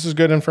 because this is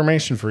good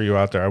information for you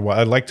out there.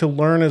 I'd like to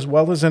learn as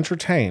well as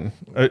entertain,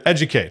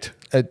 educate.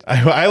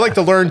 I like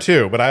to learn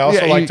too, but I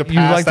also like to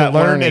pass that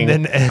learning.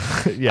 and then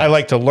yeah. I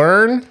like to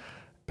learn,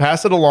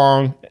 pass it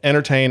along,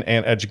 entertain,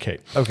 and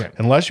educate. Okay.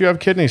 Unless you have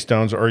kidney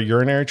stones or a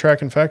urinary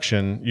tract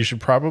infection, you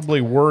should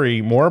probably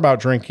worry more about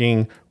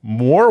drinking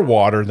more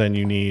water than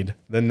you need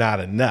than not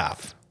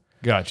enough.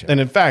 Gotcha. And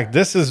in fact,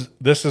 this is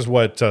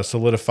what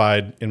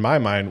solidified in my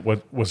mind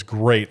what was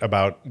great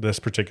about this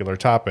particular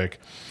topic.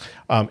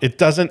 It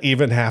doesn't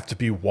even have to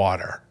be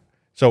water.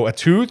 So a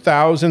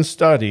 2000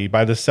 study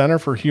by the Center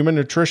for Human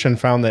Nutrition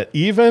found that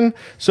even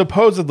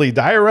supposedly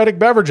diuretic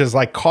beverages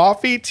like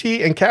coffee,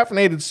 tea, and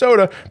caffeinated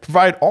soda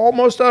provide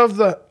almost all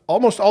the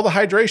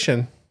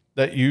hydration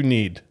that you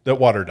need that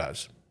water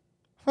does.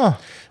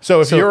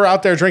 So if you're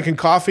out there drinking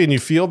coffee and you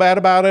feel bad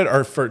about it,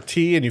 or for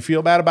tea and you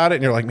feel bad about it,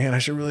 and you're like, man, I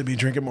should really be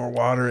drinking more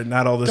water and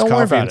not all this Don't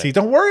worry coffee and about tea. it.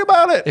 Don't worry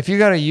about it. If you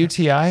got a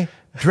UTI,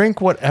 drink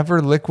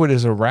whatever liquid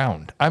is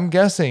around. I'm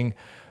guessing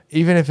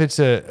even if it's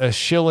a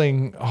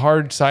shilling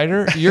hard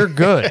cider, you're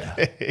good.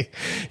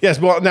 Yes.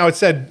 Well, now it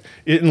said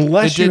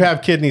unless It you did-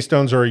 have kidney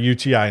stones or a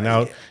UTI.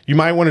 Now you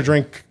might want to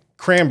drink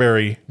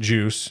cranberry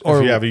juice Or-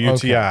 if you have a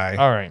UTI. okay.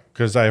 All right.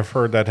 Because I've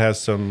heard that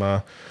has some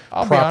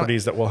I'll be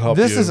properties that will help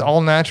you. This is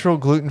all natural,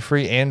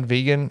 gluten-free, and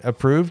vegan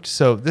approved.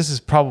 So this is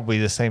probably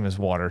the same as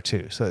water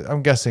too. So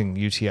I'm guessing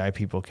UTI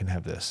people can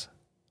have this.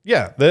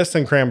 Yeah, this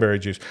and cranberry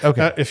juice. Okay.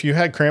 Now, if you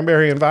had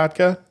cranberry and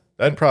vodka,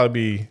 that'd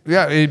probably be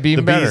Yeah, it'd be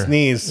the better. bee's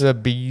knees. The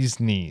bee's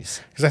knees.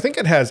 Because I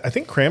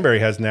think cranberry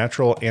has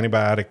natural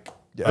antibiotic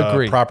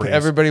Agree. properties.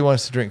 Everybody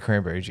wants to drink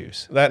cranberry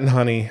juice. That and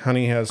honey.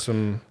 Honey has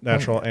some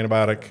natural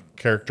antibiotic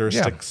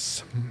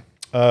characteristics.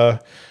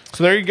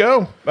 So there you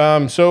go.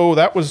 So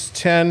that was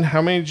 10.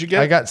 How many did you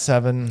get? I got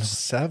 7.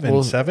 7.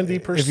 Well,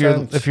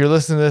 70%. If you're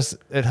listening to this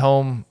at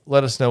home,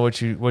 let us know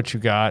what you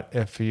got.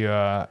 If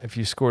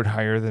you scored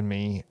higher than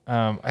me,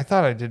 I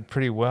thought I did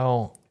pretty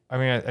well. I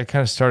mean, I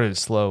kind of started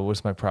slow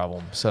was my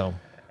problem. So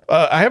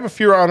I have a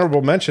few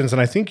honorable mentions,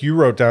 and I think you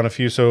wrote down a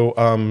few. So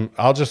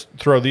I'll just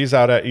throw these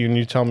out at you, and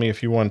you tell me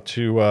if you want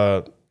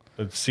to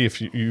see if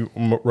you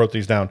wrote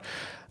these down.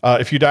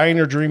 If you die in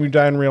your dream, you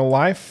die in real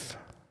life.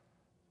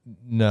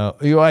 no,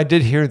 I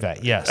did hear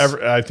that. Yes,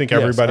 I think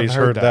Yes, everybody's I've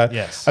heard that.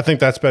 Yes. I think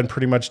that's been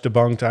pretty much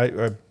debunked.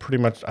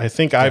 I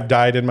think I've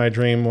died in my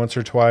dream once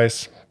or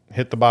twice.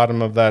 Hit the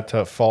bottom of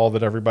that fall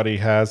that everybody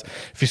has.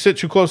 If you sit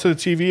too close to the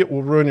TV, it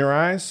will ruin your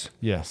eyes.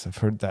 Yes, I've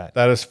heard that.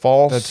 That is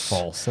false. That's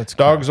false. That's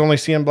Dogs only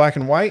see in black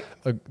and white.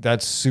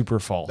 That's super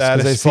false. That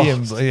 'Cause is they see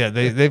false. them. Yeah,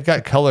 they've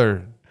got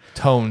color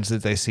tones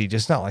that they see,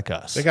 just not like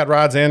us. They got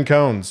rods and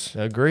cones.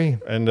 Agree.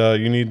 And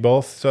you need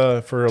both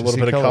for a little see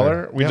bit of color.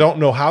 color. We Yep. don't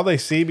know how they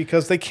see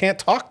because they can't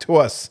talk to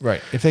us.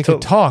 Right. If they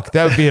could talk,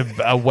 that would be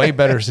a way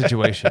better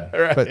situation.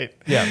 Right. But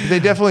yeah, but they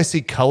definitely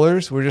see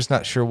colors. We're just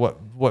not sure what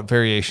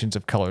variations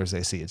of colors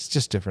they see. It's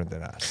just different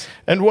than us.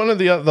 And one of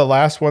the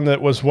last one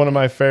that was one of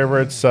my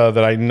favorites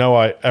that I know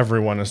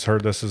everyone has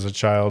heard this as a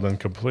child and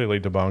completely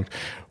debunked.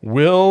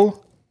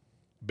 Will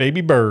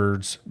baby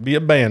birds be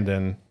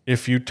abandoned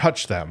if you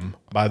touch them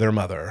by their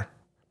mother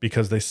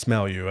because they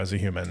smell you as a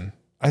human?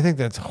 I think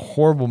that's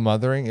horrible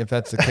mothering if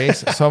that's the case.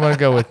 So I'm going to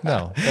go with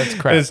no. That's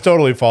crap. It's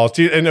totally false.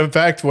 And in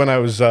fact, when I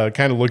was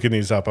kind of looking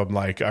these up, I'm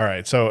like, all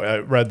right. So I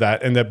read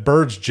that, and that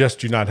birds just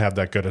do not have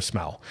that good a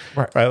smell.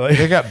 right. Like,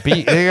 They got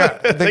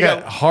they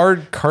got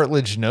hard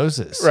cartilage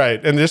noses.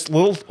 right. And just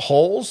little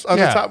holes on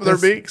the top of their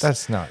beaks.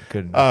 That's not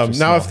good enough. to Now,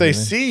 smell if they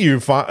human. see you,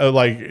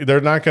 like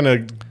they're not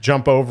going to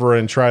jump over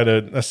and try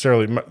to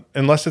necessarily,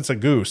 unless it's a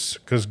goose,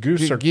 because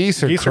geese are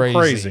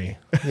crazy.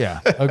 Yeah,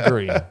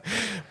 agree.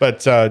 But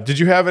did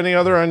you have any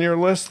other on your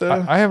list?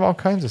 I have all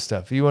kinds of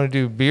stuff. You want to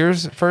do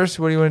beers first?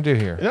 What do you want to do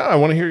here? Yeah, I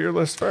want to hear your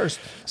list first.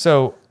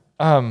 So,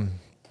 one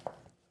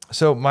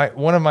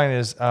of mine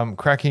is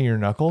cracking your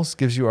knuckles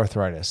gives you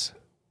arthritis.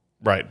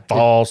 Right.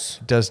 False.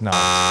 Does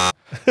not.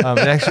 It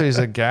actually is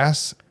a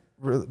gas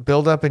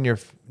buildup in your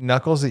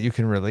knuckles that you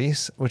can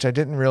release, which I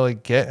didn't really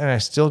get, and I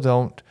still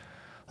don't.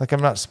 Like, I'm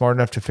not smart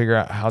enough to figure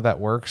out how that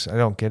works. I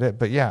don't get it.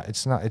 But yeah,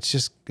 it's not. It's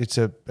just it's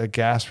a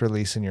gas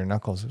release in your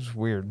knuckles. It's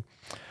weird.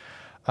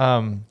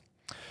 If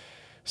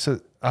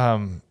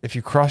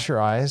you cross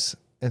your eyes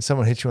and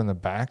someone hits you on the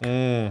back,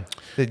 your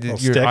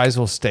stick. eyes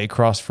will stay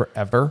crossed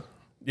forever.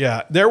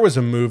 Yeah, there was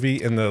a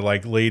movie in the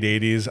like late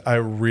 80s I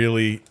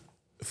really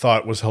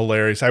thought was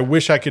hilarious. I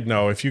wish I could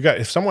know.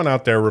 If someone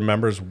out there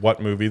remembers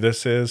what movie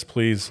this is,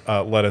 please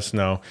let us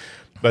know.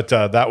 But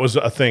that was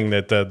a thing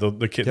that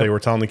the kid they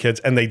were telling the kids,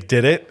 and they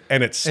did it,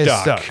 and it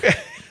stuck.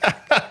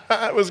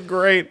 It was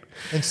great.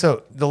 And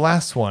so the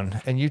last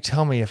one, and you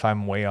tell me if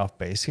I'm way off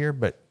base here,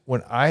 but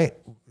I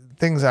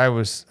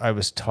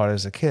was taught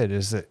as a kid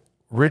is that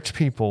rich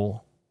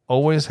people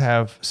always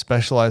have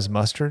specialized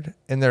mustard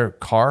in their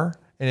car.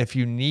 And if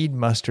you need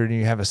mustard and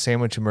you have a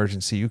sandwich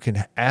emergency, you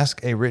can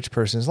ask a rich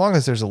person, as long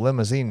as there's a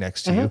limousine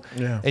next to you,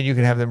 and you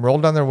can have them roll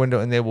down their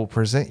window and they will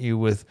present you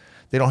with,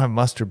 they don't have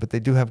mustard, but they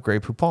do have Grey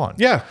Poupon.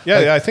 Yeah,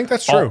 I think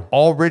that's true.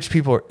 All rich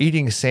people are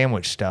eating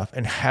sandwich stuff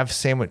and have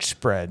sandwich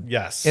spread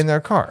in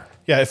their car.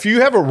 Yeah, if you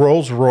have a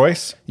Rolls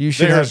Royce,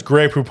 there's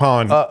Grey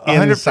Poupon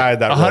inside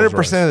that Rolls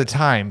Royce. 100% of the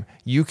time,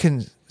 you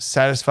can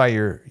satisfy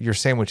your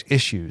sandwich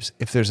issues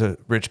if there's a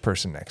rich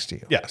person next to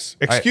you. Yes.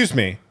 Excuse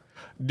me.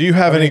 Do you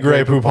have any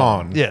Grey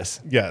Poupon? Yes.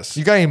 Yes.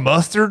 You got any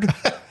mustard?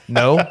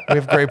 No, we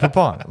have Grey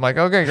Poupon. I'm like,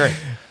 okay, great.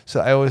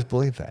 So I always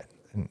believe that.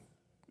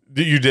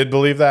 You did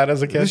believe that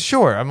as a kid?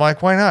 Sure. I'm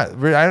like, why not?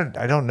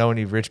 I don't know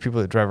any rich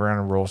people that drive around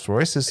in Rolls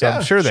Royces, so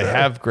I'm sure they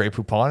have Grey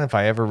Poupon. If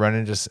I ever run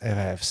into, if I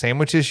have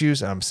sandwich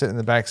issues and I'm sitting in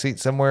the back seat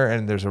somewhere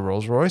and there's a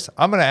Rolls Royce,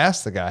 I'm going to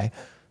ask the guy,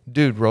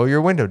 dude, roll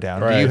your window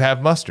down. Right. Do you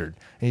have mustard?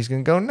 And he's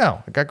going to go,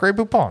 no, I got Grey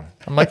Poupon.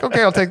 I'm like,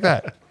 okay, I'll take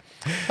that.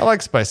 I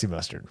like spicy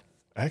mustard.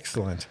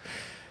 Excellent.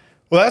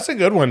 Well, that's a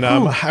good one.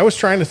 I was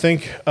trying to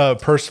think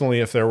personally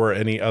if there were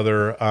any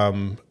other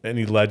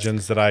any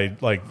legends that I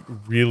like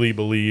really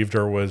believed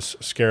or was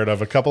scared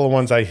of. A couple of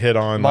ones I hit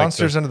on.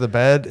 Monsters under the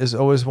bed is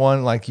always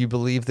one. Like, you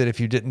believe that if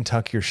you didn't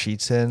tuck your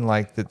sheets in,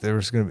 like that there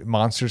was going to be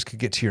monsters could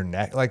get to your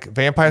neck. Like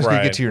vampires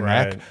could get to your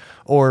neck,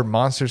 or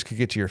monsters could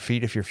get to your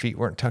feet if your feet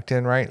weren't tucked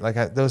in right.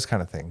 Like those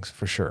kind of things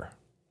for sure.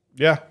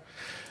 Yeah,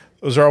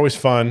 those are always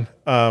fun.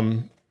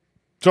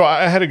 So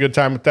I had a good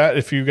time with that.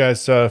 If you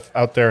guys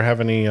out there have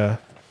any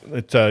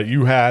that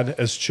you had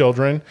as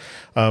children.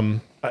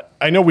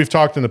 I know we've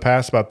talked in the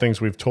past about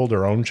things we've told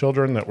our own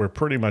children that were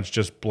pretty much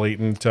just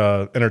blatant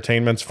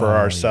entertainments for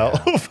ourselves.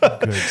 Yeah.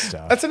 Good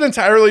stuff. That's an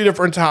entirely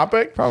different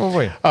topic.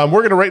 Probably. We're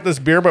going to rate this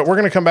beer, but we're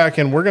going to come back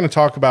and we're going to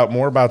talk about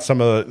more about some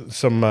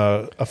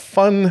a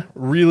fun,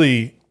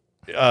 really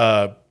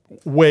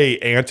way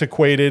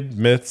antiquated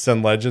myths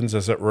and legends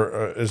as it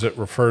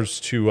refers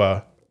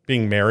to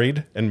being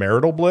married and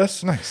marital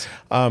bliss. Nice.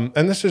 And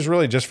this is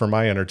really just for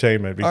my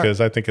entertainment because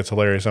I think it's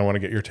hilarious. I want to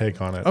get your take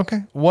on it.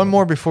 Okay. One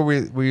more before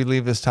we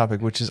leave this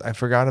topic, which is I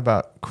forgot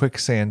about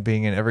quicksand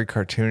being in every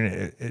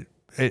cartoon.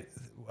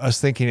 I was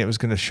thinking it was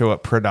going to show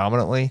up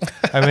predominantly.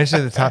 I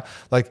mentioned at the top,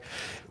 like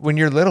when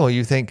you're little,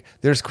 you think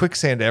there's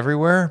quicksand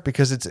everywhere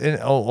because it's in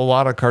a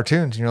lot of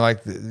cartoons. And you're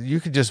like, you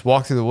could just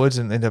walk through the woods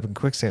and end up in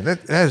quicksand.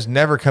 That has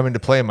never come into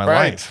play in my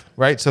life.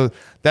 Right. So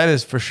that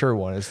is for sure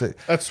one. Is that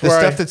the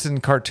stuff that's in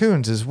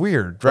cartoons is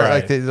weird,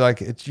 right?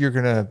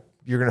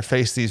 You're going to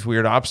face these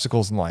weird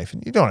obstacles in life,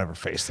 and you don't ever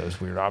face those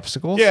weird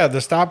obstacles. Yeah,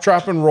 the stop,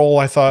 drop, and roll,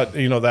 I thought,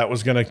 that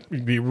was going to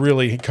be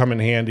really come in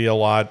handy a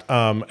lot.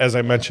 As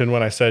I mentioned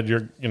when I said,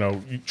 you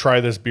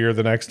try this beer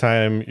the next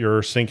time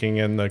you're sinking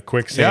in the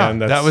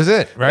quicksand. Yeah, that was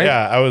it, right?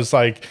 Yeah, I was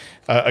like,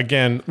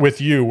 again, with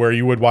you, where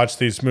you would watch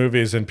these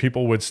movies and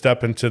people would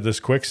step into this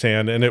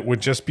quicksand, and it would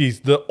just be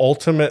the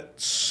ultimate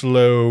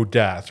slow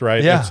death,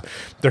 right? Yeah.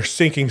 They're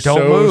sinking don't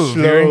so move.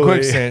 slowly. You're in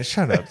quicksand.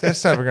 Shut up.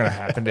 That's never going to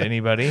happen to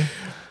anybody.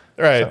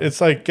 Right. So. It's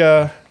like,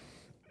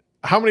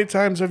 how many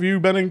times have you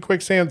been in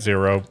quicksand?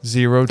 Zero.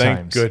 Thank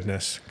times.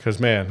 Goodness. Because,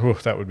 man,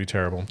 that would be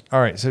terrible.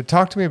 All right. So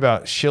talk to me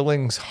about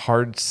Schilling's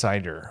hard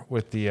cider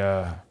with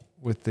the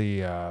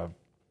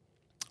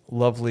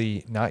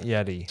lovely, not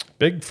Yeti.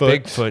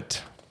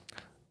 Bigfoot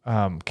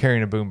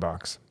carrying a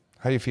boombox.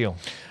 How do you feel?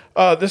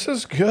 This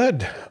is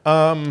good.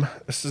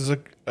 This is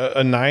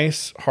a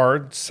nice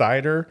hard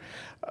cider.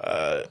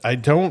 I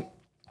don't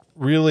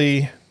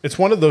really... It's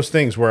one of those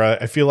things where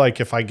I feel like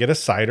if I get a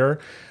cider,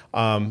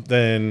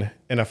 when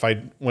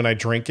I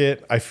drink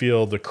it, I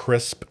feel the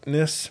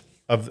crispness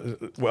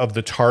of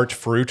the tart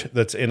fruit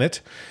that's in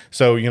it.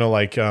 So,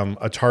 like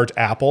a tart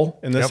apple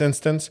in this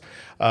instance.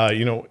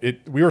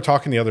 We were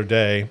talking the other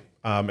day,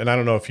 and I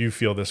don't know if you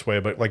feel this way,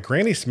 but like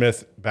Granny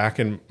Smith back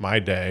in my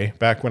day,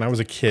 back when I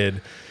was a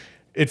kid,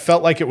 it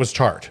felt like it was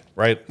tart,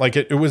 right? Like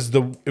it was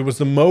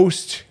the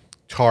most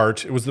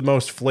tart. It was the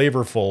most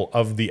flavorful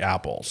of the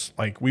apples.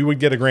 Like we would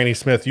get a Granny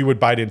Smith, you would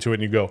bite into it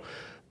and you go,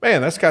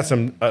 man, that's got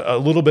a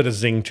little bit of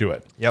zing to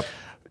it. Yep.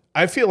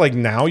 I feel like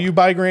now you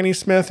buy Granny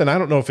Smith, and I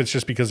don't know if it's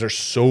just because there's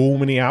so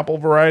many apple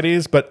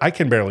varieties, but I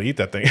can barely eat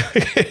that thing.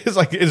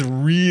 It's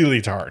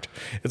really tart.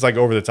 It's like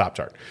over the top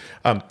tart.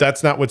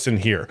 That's not what's in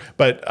here,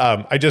 but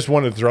I just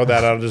wanted to throw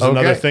that out as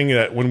another thing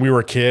that when we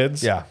were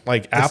kids,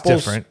 like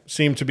apples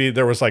seemed to be,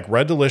 there was like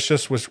Red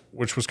Delicious,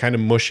 which was kind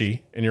of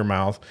mushy in your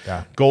mouth,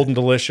 Golden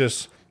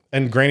Delicious,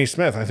 and Granny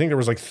Smith. I think there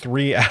was like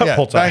 3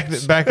 apple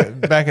types. Back in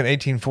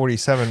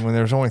 1847, when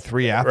there was only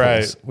 3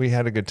 apples, we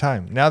had a good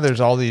time. Now there's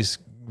all these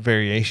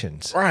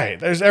variations. Right.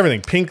 There's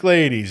everything. Pink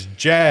Ladies,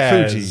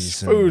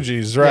 Jazz,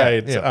 Fuji's,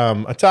 right.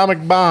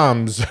 Atomic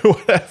Bombs,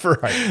 whatever.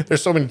 Right.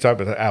 There's so many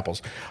types of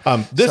apples.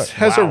 This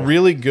has a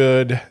really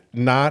good,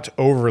 not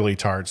overly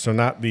tart, so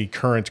not the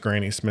current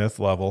Granny Smith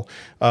level,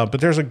 but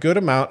there's a good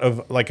amount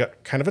of like a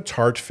kind of a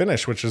tart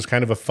finish, which is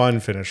kind of a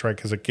fun finish, right?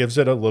 Because it gives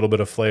it a little bit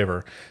of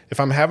flavor. If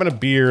I'm having a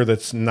beer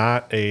that's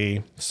not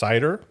a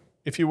cider,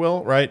 if you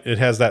will, right? It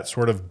has that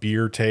sort of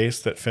beer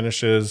taste that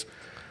finishes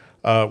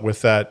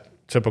with that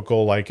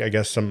typical, like I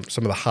guess some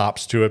of the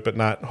hops to it, but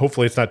not,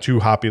 hopefully it's not too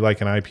hoppy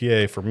like an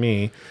IPA for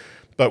me.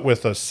 But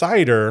with a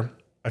cider,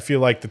 I feel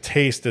like the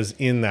taste is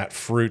in that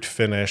fruit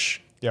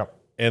finish. Yep.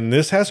 And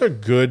this has a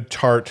good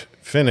tart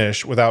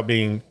finish without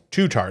being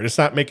too tart. It's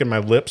not making my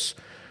lips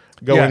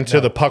go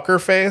into the pucker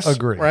face.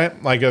 Agree.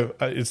 Right? Like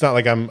it's not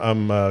like I'm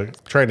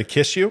trying to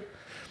kiss you.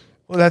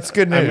 Well, that's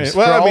good news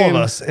for all of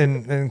us,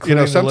 and you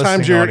know,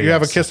 sometimes you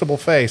have a kissable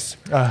face.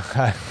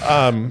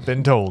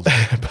 Been told,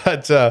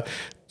 but.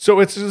 So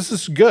this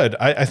is good.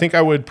 I think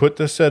I would put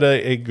this at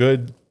a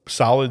good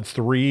solid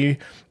 3,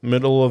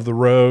 middle of the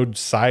road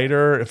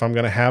cider. If I'm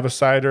going to have a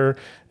cider,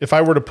 if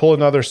I were to pull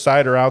another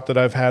cider out that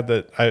I've had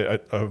that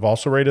I've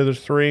also rated as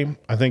 3,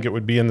 I think it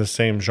would be in the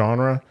same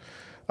genre.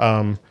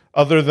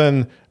 Other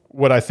than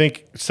what I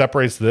think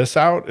separates this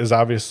out is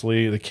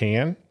obviously the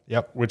can.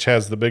 Yep. Which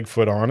has the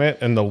Bigfoot on it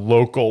and the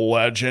local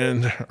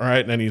legend,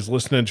 right? And he's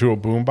listening to a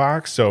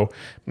boombox. So,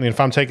 I mean, if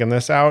I'm taking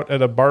this out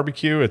at a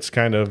barbecue, it's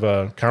kind of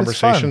a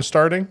conversation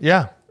starting.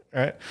 Yeah.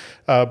 Right.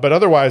 But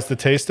otherwise, the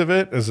taste of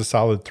it is a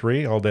solid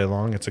 3 all day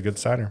long. It's a good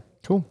cider.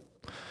 Cool.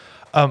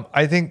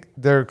 I think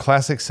their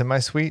classic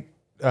semi-sweet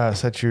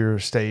sets your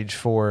stage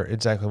for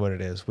exactly what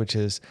it is, which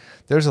is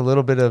there's a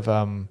little bit of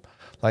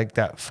like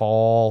that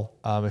fall.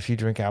 If you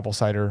drink apple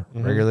cider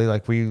regularly,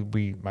 like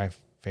my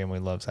family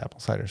loves apple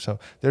cider. So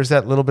there's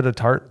that little bit of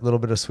tart, little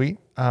bit of sweet.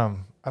 I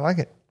like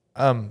it.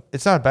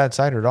 It's not a bad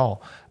cider at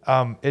all.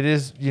 It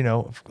is, you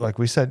know, like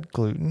we said,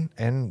 gluten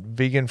and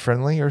vegan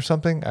friendly or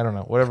something. I don't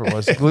know, whatever it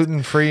was,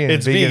 gluten free and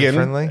it's vegan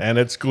friendly, and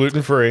it's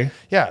gluten free.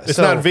 Yeah, it's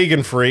not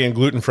vegan free and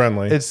gluten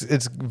friendly.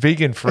 It's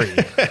vegan free.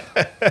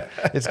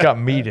 It's got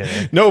meat in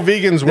it. No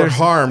vegans were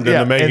harmed in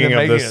the making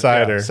of this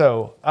cider. Yeah.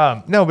 So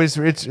no, but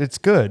it's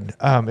good.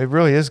 It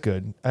really is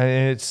good,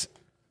 and it's.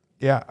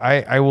 Yeah,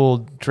 I will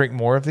drink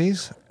more of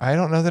these. I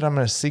don't know that I'm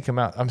going to seek them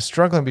out. I'm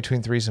struggling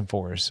between 3s and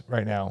 4s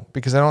right now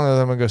because I don't know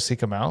that I'm going to go seek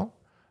them out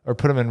or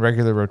put them in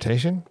regular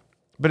rotation.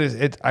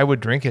 But I would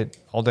drink it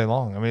all day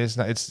long. I mean,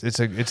 it's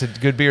a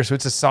good beer, so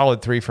it's a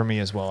solid 3 for me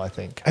as well. I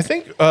think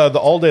the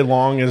all day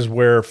long is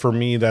where for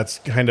me that's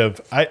kind of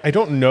I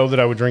don't know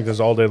that I would drink this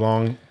all day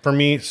long. For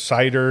me,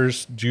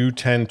 ciders do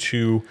tend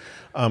to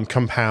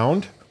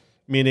compound.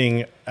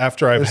 Meaning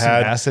after I've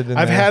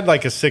had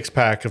like a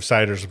 6-pack of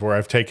ciders before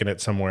I've taken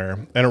it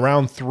somewhere, and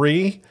around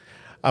 3,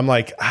 I'm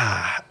like,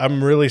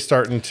 I'm really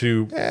starting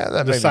to.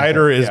 Yeah, the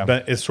cider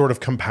is sort of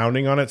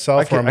compounding on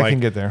itself. I can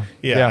get there.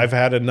 Yeah, I've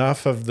had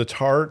enough of the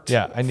tart.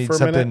 Yeah, I need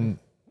something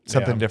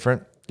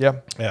different.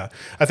 Yeah, yeah.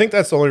 I think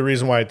that's the only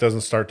reason why it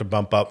doesn't start to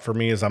bump up for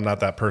me is I'm not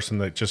that person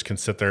that just can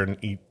sit there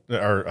and eat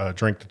or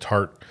drink the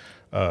tart.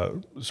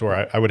 So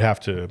I would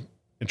have to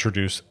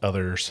introduce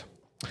others.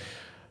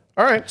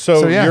 All right,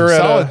 so you're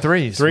solid at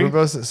 3s. 3? We're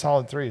both at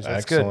solid 3s.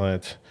 That's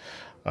excellent.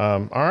 Good.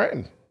 All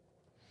right.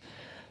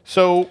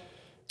 So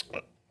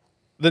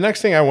the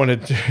next thing I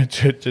wanted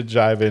to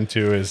dive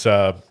into is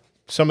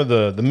some of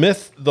the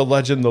myth, the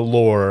legend, the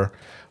lore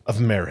of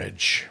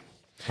marriage.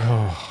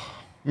 Oh.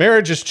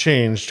 Marriage has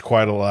changed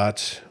quite a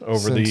lot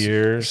over the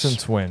years.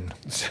 Since when?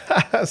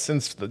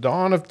 Since the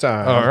dawn of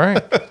time. All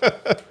right.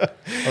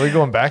 Are we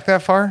going back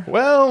that far?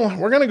 Well,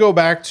 we're going to go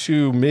back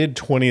to mid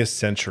 20th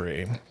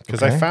century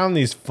because I found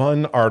these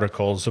fun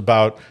articles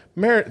about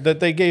that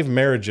they gave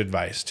marriage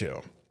advice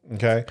to.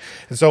 Okay.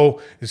 And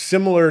so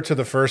similar to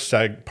the first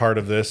part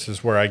of this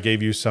is where I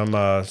gave you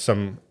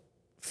some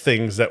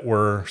things that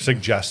were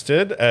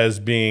suggested as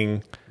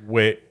being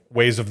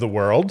ways of the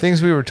world.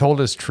 Things we were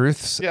told as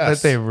truths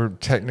that they were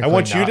technically I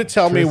want you to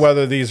tell me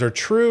whether these are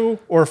true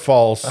or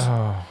false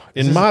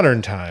in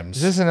modern times.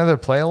 Is this another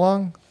play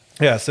along?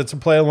 Yes, it's a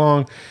play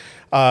along.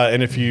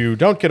 And if you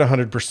don't get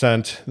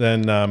 100%,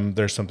 then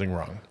there's something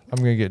wrong. I'm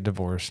going to get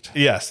divorced.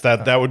 Yes,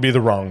 that would be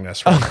the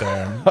wrongness right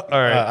there. All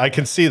right. I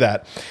can see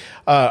that.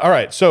 All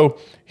right. So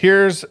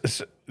here's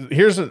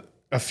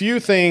a few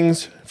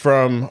things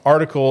from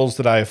articles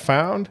that I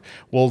found.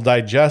 We'll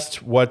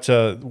digest what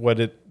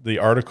the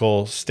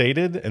article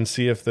stated and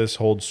see if this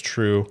holds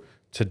true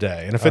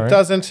today. And if it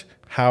doesn't,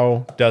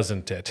 how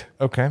doesn't it?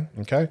 Okay.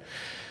 Okay.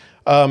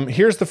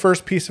 Here's the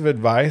first piece of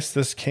advice.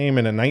 This came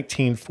in a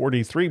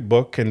 1943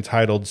 book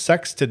entitled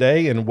Sex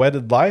Today in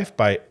Wedded Life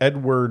by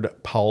Edward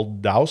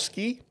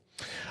Pawlowski.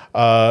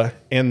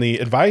 And the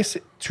advice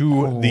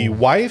to the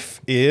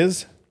wife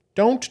is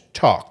don't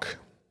talk.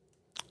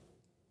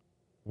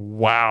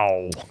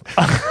 Wow.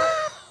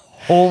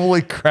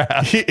 Holy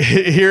crap.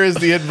 Here is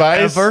the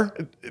advice.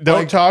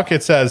 Don't talk.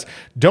 It says,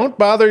 don't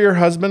bother your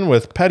husband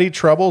with petty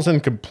troubles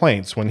and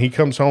complaints when he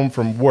comes home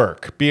from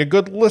work. Be a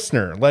good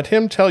listener. Let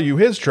him tell you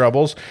his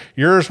troubles.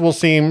 Yours will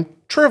seem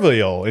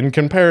trivial in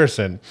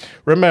comparison.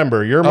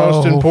 Remember, your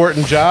most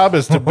important job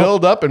is to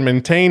build up and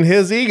maintain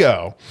his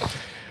ego,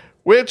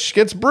 which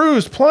gets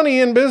bruised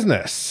plenty in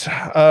business.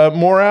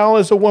 Morale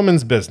is a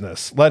woman's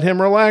business. Let him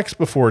relax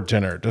before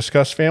dinner.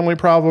 Discuss family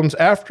problems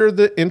after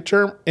the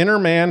inner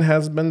man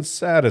has been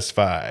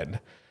satisfied.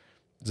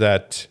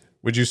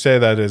 Would you say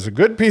that is a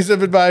good piece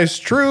of advice,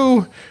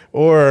 true,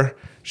 or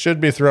should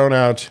be thrown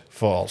out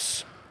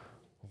false?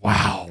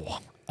 Wow.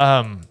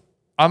 I'm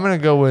going to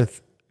go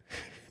with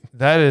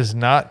that is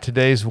not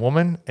today's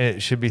woman, and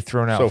it should be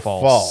thrown out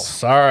false.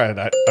 False. All right.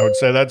 I would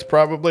say that's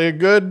probably a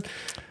good...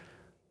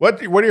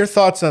 What are your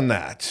thoughts on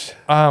that?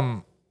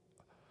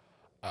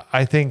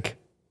 I think,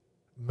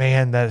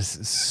 man, that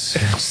is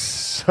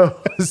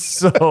so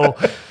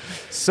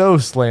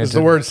slanted. Is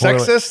the word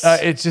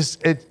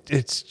sexist?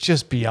 It's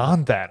just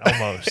beyond that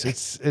almost.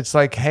 it's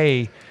like,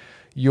 hey,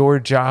 your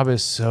job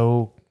is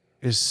so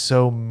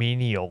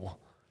menial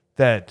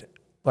that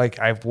like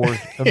a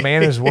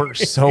man has worked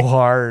so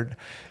hard.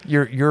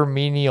 Your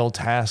menial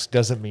task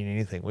doesn't mean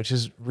anything, which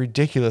is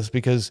ridiculous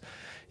because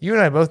you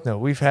and I both know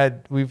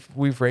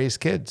we've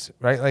raised kids,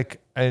 right?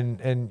 Like,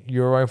 and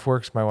your wife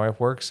works, my wife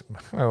works.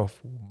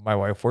 My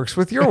wife works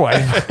with your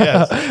wife.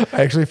 Yes.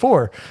 Actually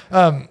 4.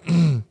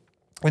 And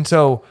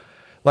so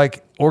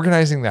like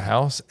organizing the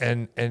house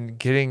and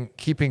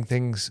keeping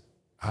things,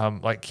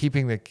 like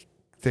keeping the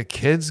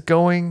kids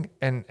going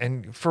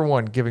and for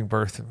one, giving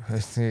birth,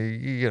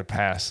 you get a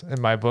pass in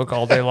my book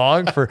all day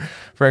long for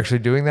actually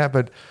doing that.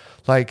 But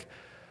like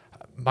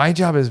my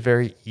job is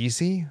very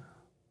easy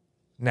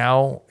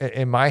now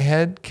in my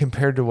head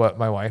compared to what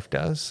my wife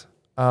does.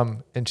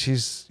 And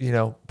she's,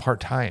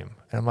 part-time.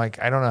 And I'm like,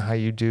 I don't know how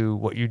you do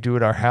what you do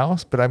at our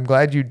house, but I'm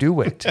glad you do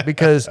it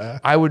because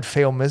I would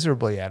fail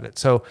miserably at it.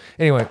 So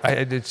anyway,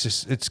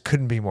 it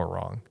couldn't be more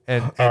wrong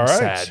and All right.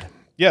 sad.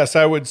 Yes,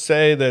 I would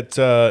say that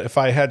if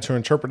I had to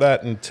interpret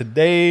that in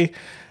today,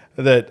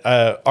 that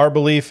our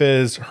belief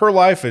is her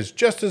life is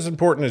just as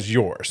important as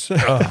yours.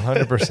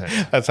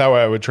 100%. That's how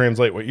I would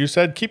translate what you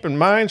said. Keep in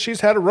mind,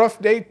 she's had a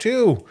rough day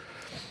too.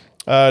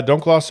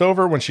 Don't gloss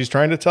over when she's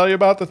trying to tell you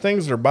about the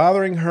things that are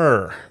bothering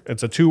her.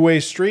 It's a two-way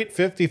street,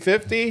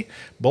 50-50.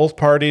 Both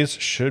parties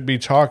should be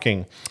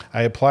talking.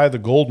 I apply the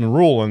golden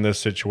rule in this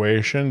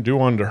situation. Do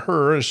unto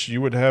her as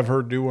you would have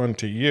her do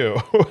unto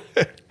you.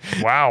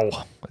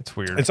 Wow. That's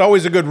weird. It's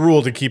always a good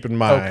rule to keep in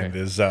mind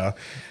is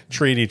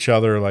treat each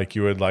other like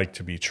you would like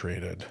to be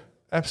treated.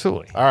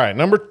 Absolutely. All right,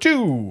 number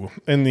 2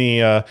 in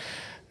the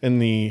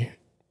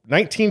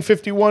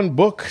 1951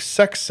 book,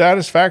 Sex,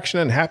 Satisfaction,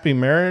 and Happy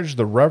Marriage,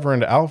 the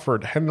Reverend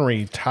Alfred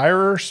Henry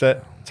Tyrer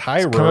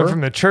Coming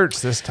from the church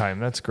this time.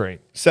 That's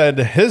great. said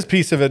his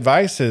piece of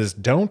advice is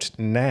don't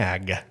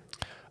nag.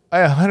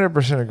 I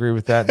 100% agree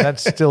with that. And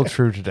that's still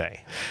true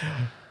today.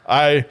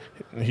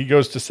 He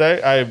goes to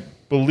say, I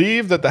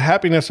believe that the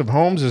happiness of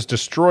homes is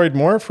destroyed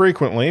more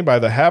frequently by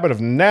the habit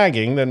of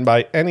nagging than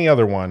by any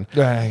other one.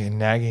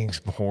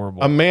 Nagging's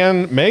horrible. A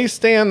man may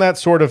stand that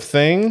sort of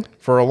thing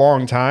for a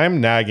long time,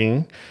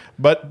 nagging,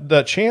 but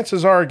the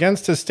chances are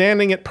against his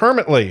standing it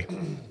permanently.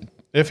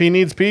 If he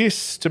needs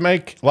peace to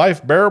make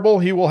life bearable,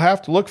 he will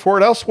have to look for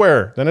it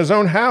elsewhere than his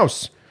own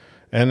house.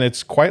 And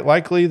it's quite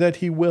likely that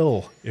he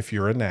will if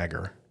you're a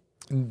nagger.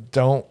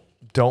 Don't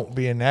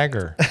be a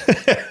nagger.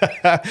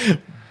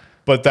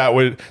 But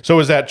so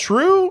is that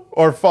true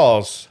or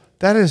false?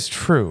 That is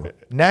true.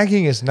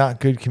 Nagging is not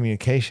good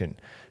communication.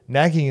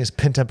 Nagging is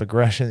pent-up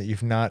aggression that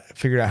you've not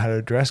figured out how to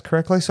address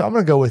correctly. So I'm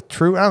going to go with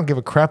true. I don't give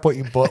a crap what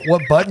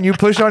button you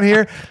push on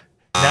here.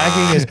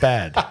 Nagging is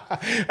bad.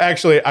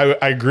 Actually,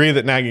 I agree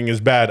that nagging is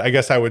bad. I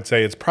guess I would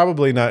say it's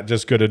probably not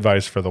just good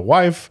advice for the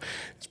wife.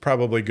 It's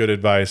probably good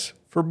advice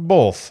for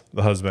both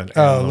the husband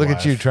and the look wife.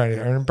 at you trying to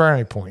earn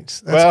brownie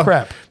points. That's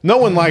crap. No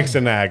one likes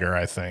a nagger,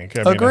 I think.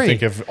 I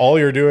think if all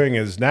you're doing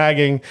is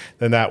nagging,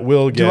 then that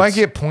will get... Do I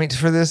get points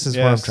for this? Is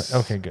Yes. what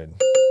I'm trying. Okay, good.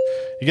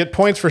 You get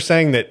points for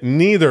saying that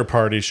neither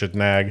party should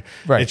nag.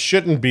 Right. It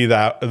shouldn't be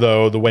that,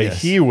 though, the way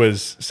Yes. he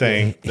was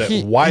saying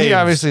that wives he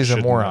obviously is a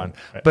should moron,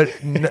 nag.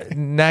 but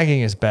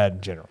nagging is bad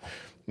in general.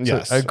 So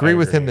Yes, I agree I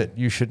with him agree. that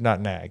you should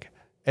not nag.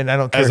 And I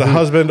don't care As a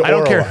husband I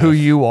don't or a care who wife.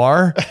 you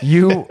are.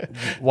 You,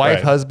 wife,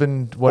 Right.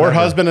 husband, whatever. Or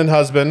husband and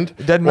husband.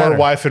 It doesn't or matter.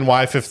 wife and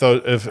wife. If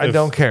I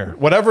don't care.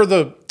 Whatever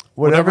the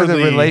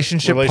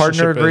relationship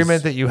partner is.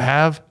 agreement that you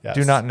have, Yes.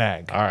 do not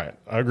nag. All right,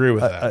 I agree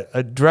with that.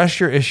 Address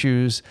your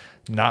issues,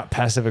 not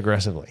passive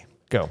aggressively.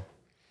 Go.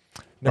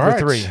 Number All right.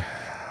 3.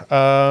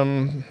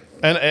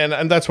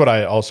 And that's what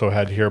I also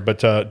had here.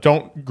 But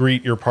don't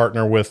greet your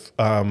partner with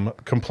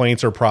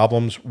complaints or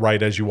problems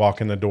right as you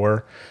walk in the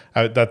door.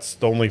 That's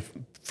the only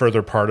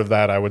further part of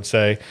that I would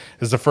say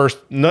is the first.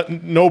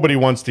 Nobody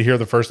wants to hear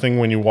the first thing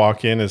when you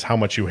walk in is how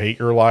much you hate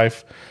your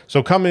life.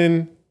 So come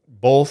in,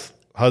 both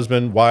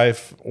husband,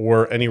 wife,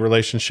 or any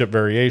relationship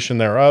variation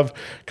thereof.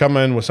 Come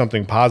in with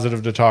something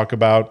positive to talk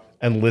about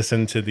and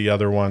listen to the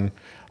other one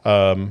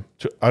to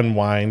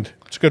unwind.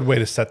 It's a good way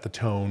to set the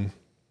tone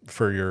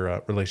for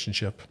your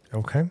relationship.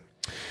 Okay.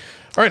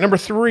 All right, number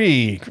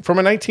 3 from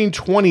a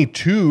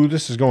 1922.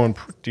 This is going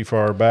pretty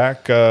far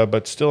back,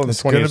 but still in the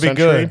 20th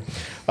century.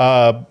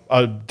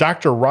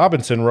 Dr.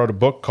 Robinson wrote a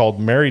book called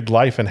Married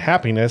Life and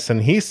Happiness,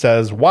 and he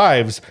says,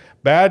 wives,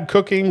 bad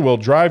cooking will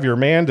drive your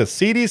man to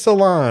seedy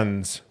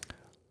salons.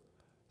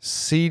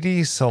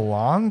 Seedy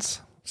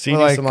salons?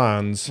 Seedy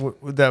salons.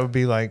 That would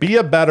be like... Be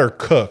a better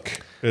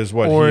cook is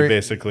what he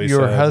basically said.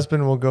 Your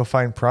husband will go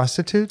find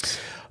prostitutes?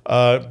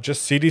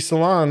 Just seedy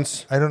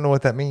salons. I don't know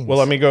what that means. Well,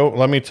 let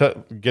me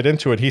get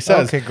into it. He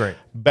says, okay, great.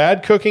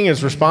 Bad cooking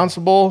is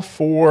responsible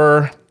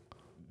for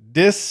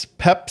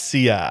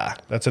dyspepsia.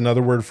 That's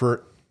another word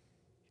for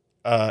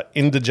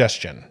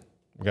indigestion.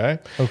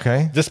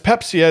 Okay.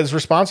 Dyspepsia is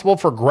responsible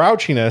for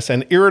grouchiness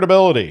and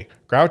irritability.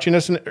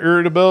 Grouchiness and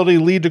irritability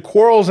lead to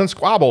quarrels and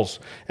squabbles.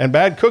 And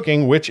bad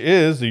cooking, which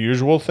is the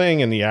usual thing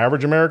in the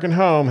average American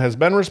home, has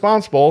been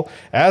responsible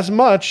as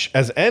much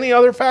as any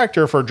other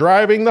factor for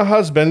driving the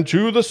husband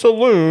to the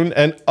saloon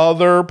and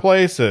other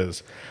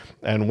places.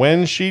 And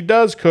when she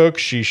does cook,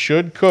 she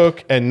should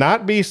cook and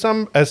not be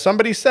as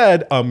somebody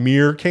said, a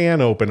mere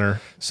can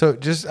opener. So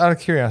just out of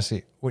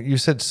curiosity, what you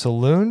said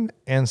saloon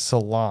and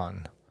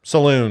salon.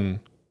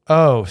 Saloon.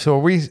 Oh,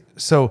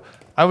 so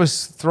I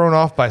was thrown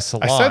off by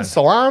salon. I said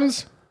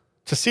salons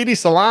to seedy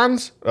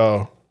salons.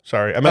 Oh,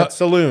 sorry. I meant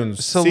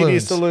saloons. Seedy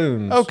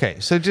saloons. Okay.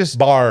 So just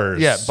bars.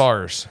 Yeah.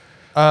 Bars.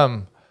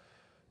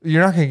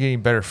 You're not going to get any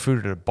better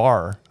food at a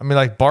bar. I mean,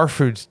 like bar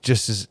food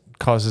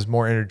causes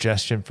more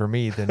indigestion for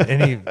me than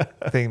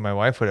anything my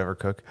wife would ever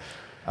cook.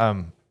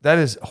 That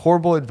is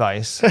horrible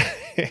advice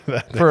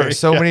for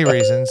so many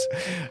reasons.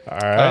 All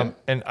right.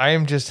 And I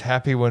am just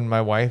happy when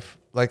my wife,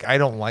 like, I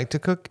don't like to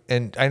cook,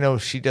 and I know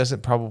she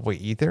doesn't probably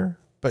either,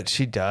 but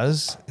she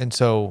does. And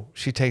so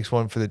she takes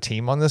one for the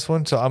team on this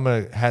one. So I'm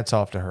going to hats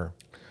off to her.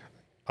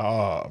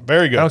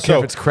 Very good. I don't care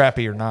if it's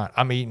crappy or not.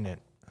 I'm eating it.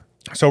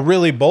 So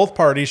really both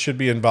parties should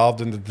be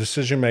involved in the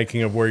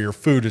decision-making of where your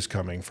food is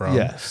coming from.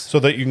 Yes. So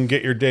that you can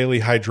get your daily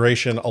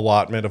hydration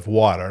allotment of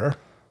water.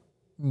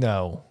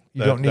 No,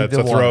 you don't need that's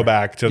the a water.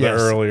 Throwback to the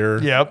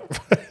earlier. Yep.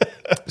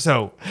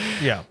 So,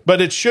 yeah.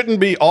 But it shouldn't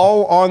be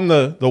all on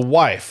the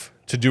wife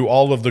to do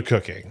all of the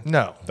cooking.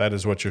 No. That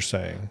is what you're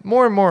saying.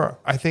 More and more,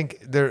 I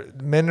think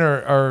men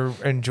are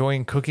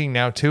enjoying cooking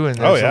now too. And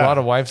there's a lot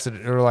of wives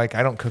that are like,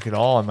 I don't cook at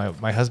all. And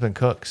my husband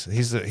cooks.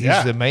 He's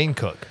the main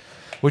cook,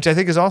 which I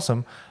think is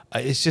awesome.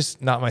 It's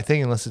just not my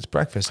thing unless it's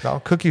breakfast. And I'll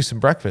cook you some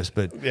breakfast,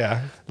 but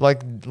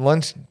like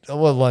lunch,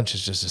 lunch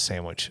is just a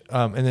sandwich.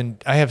 And then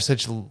I have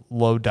such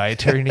low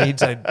dietary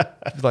needs.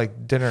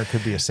 Like dinner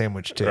could be a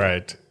sandwich too.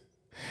 Right.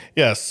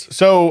 Yes.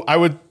 So I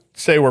would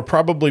say we're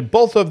probably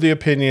both of the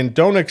opinion,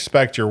 don't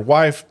expect your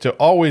wife to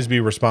always be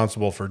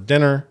responsible for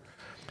dinner.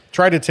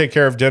 Try to take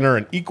care of dinner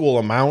in equal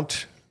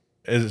amount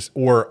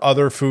or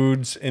other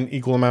foods in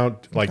equal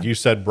amount. Like you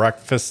said,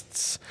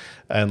 breakfasts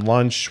and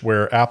lunch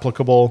where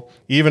applicable,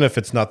 even if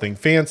it's nothing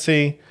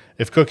fancy.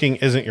 If cooking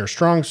isn't your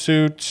strong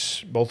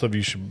suit, both of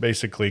you should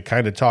basically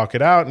kind of talk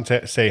it out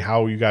and say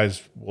how you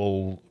guys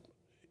will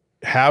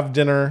have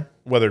dinner,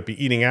 whether it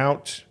be eating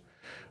out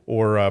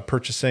or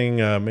purchasing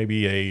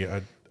maybe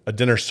a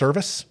dinner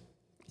service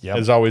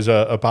is always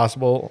a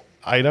possible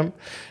item.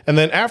 And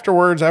then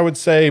afterwards, I would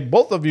say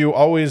both of you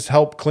always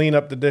help clean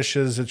up the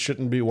dishes. It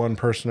shouldn't be one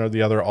person or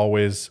the other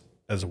always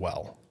as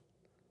well.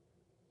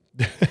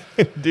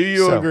 Do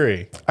you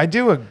agree? I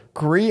do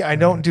agree. I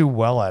don't do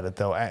well at it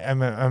though.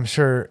 I'm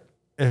sure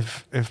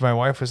if my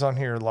wife was on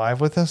here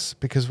live with us,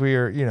 because we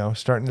are,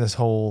 starting this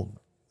whole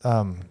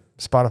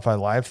Spotify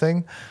live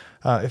thing.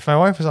 If my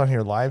wife was on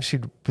here live,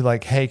 she'd be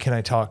like, hey, can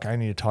I talk? I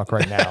need to talk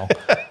right now.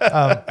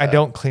 I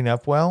don't clean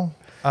up well.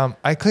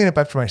 I clean up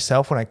after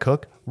myself when I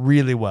cook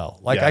really well.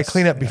 Like I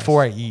clean up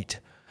before I eat.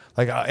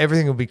 Like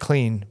everything will be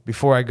clean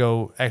before I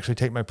go actually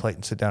take my plate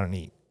and sit down and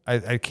eat.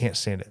 I can't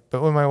stand it.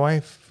 But when my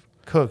wife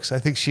cooks, I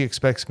think she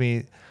expects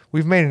me.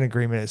 We've made an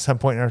agreement at some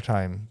point in our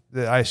time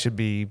that I should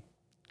be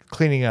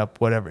cleaning up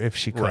whatever if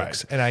she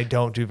cooks, and I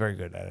don't do very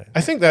good at it.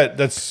 I think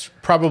that's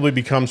probably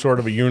become sort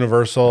of a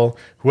universal.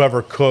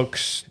 Whoever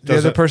cooks, the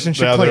other person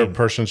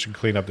should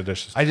clean up the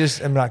dishes. I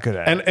just am not good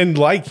at it. And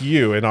like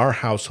you, in our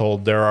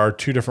household, there are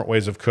two different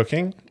ways of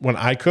cooking. When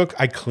I cook,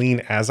 I clean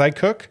as I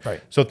cook.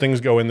 Right. So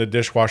things go in the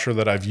dishwasher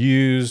that I've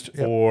used,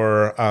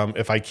 or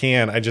if I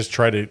can, I just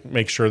try to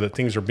make sure that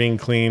things are being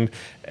cleaned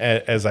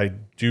as I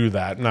do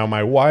that. Now,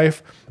 my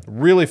wife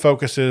really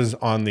focuses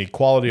on the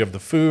quality of the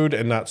food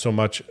and not so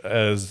much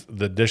as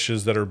the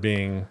dishes that are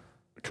being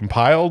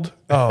compiled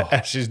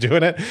as she's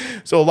doing it.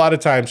 So a lot of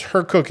times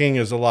her cooking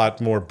is a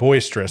lot more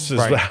boisterous.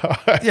 Right. How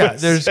I Yeah, would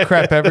there's say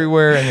crap it.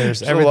 everywhere, and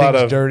there's a everything's lot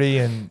of- dirty,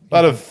 and A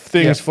lot of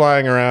things Yep.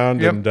 flying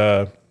around, Yep.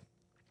 and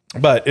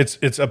but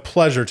it's a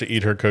pleasure to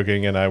eat her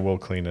cooking, and I will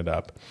clean it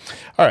up.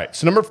 All right,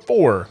 so number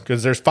 4,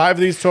 because there's 5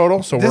 of these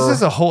total. So this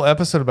is a whole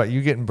episode about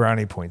you getting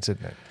brownie points,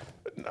 isn't it?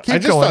 Keep I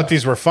just going. thought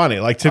these were funny.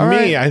 Like to All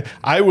me, right.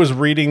 I was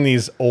reading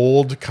these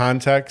old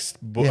context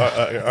or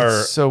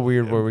It's so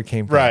weird where we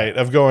came from. right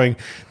of going.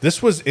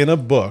 This was in a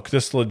book.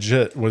 This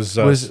legit was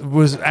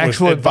Was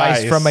actual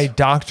advice from a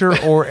doctor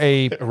or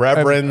a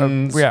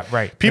reverends. yeah,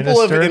 right. People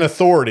Minister. in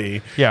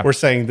authority Yeah. were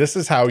saying this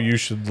is how you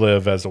should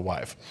live as a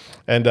wife,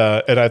 and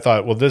I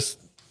thought, well, this.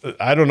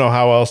 I don't know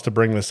how else to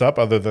bring this up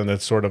other than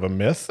it's sort of a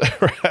myth,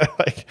 right?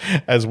 Like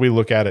as we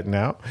look at it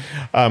now.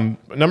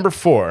 Number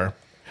 4,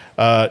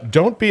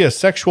 don't be a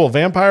sexual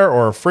vampire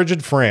or a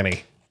frigid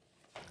franny.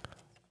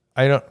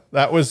 I don't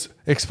That was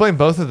explain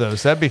both of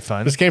those. That'd be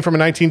fun. this came from a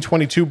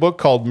 1922 book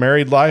called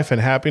Married Life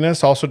and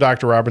Happiness. Also,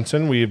 Dr.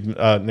 Robinson, we've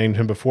named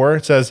him before.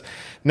 It says,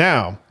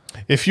 now,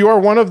 if you are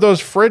one of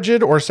those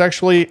frigid or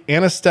sexually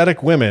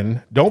anesthetic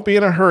women, don't be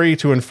in a hurry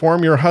to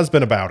inform your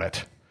husband about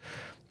it.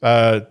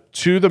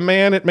 To the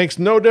man, it makes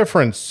no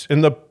difference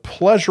in the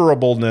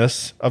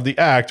pleasurableness of the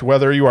act,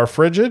 whether you are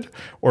frigid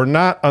or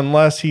not,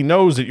 unless he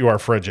knows that you are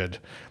frigid.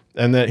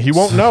 And that he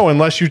won't know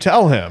unless you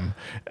tell him.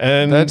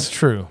 And That's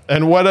true.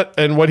 And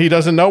what he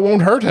doesn't know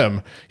won't hurt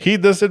him.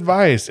 Heed this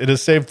advice. It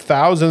has saved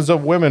thousands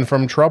of women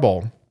from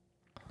trouble.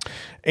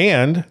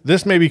 And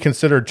this may be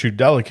considered too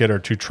delicate or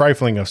too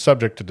trifling a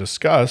subject to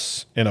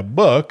discuss in a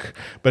book,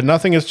 but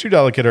nothing is too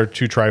delicate or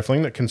too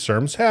trifling that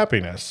concerns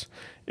happiness.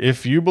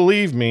 If you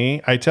believe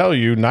me, I tell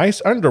you,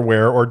 nice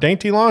underwear or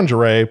dainty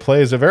lingerie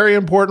plays a very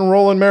important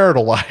role in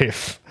marital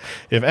life.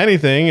 If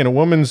anything, in a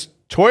woman's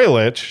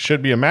toilet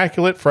should be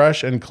immaculate,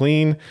 fresh, and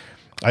clean.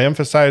 I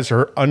emphasize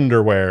her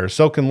underwear.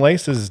 Silken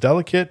lace is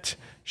delicate,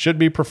 should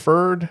be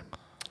preferred,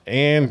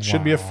 and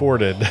should be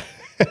afforded.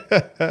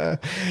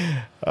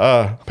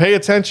 Pay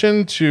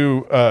attention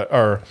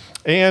to,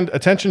 and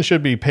attention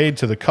should be paid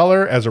to the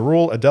color. As a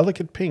rule, a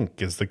delicate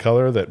pink is the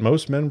color that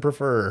most men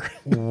prefer.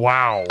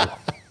 Wow.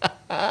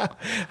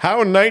 How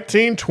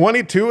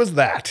 1922 is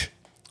that?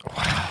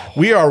 Wow.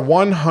 We are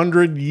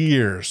 100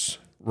 years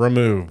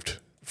removed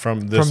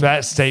from this. From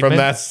that statement? From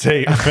that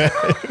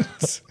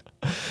statement.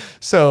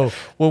 So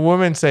when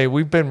women say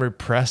we've been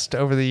repressed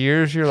over the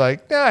years, you're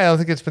like, no, I don't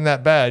think it's been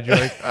that bad. You're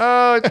like,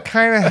 oh, it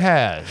kind of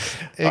has.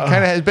 It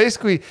kind of has.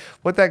 Basically,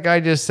 what that guy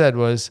just said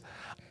was,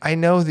 I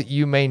know that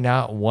you may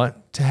not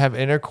want to have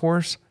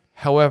intercourse.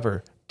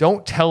 However,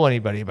 don't tell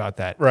anybody about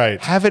that.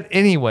 Right. Have it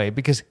anyway,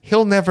 because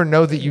he'll never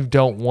know that you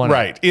don't want it.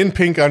 Right. In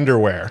pink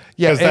underwear.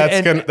 Yeah,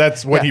 Because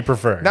that's what he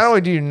prefers. Not only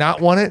do you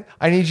not want it,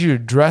 I need you to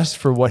dress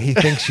for what he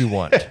thinks you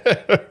want.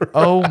 Right.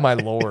 Oh my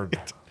Lord.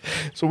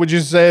 So would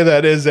you say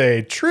that is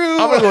a true?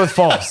 I'm gonna go with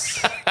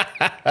false.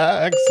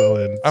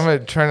 Excellent. I'm gonna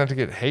try not to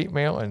get hate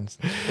mail and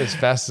as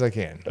fast as I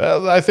can.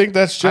 Well, I think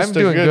that's just I'm a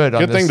doing good on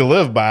good thing this. to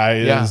live by.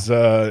 Yeah. Is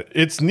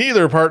it's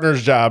neither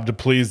partner's job to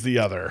please the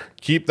other.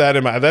 Keep that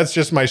in mind. That's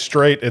just my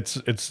straight.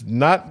 It's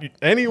not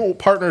any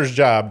partner's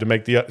job to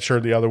make sure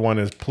the other one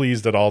is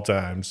pleased at all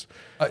times.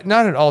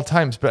 Not at all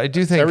times, but I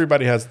do think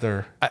Everybody has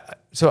their.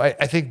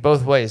 I think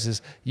both ways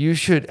is you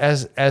should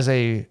as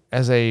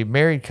a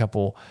married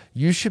couple,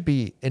 you should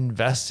be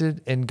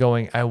invested in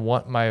going, I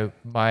want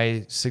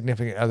my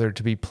significant other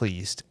to be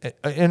pleased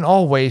in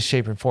all ways,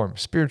 shape, and form,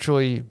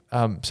 spiritually,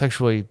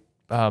 sexually,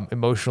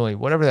 emotionally,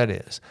 whatever that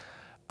is.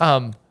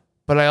 But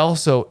I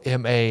also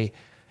am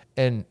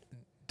and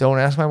don't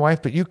ask my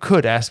wife, but you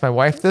could ask my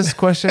wife this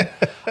question.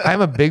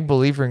 I'm a big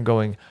believer in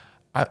going,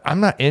 I'm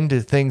not into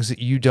things that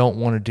you don't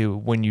want to do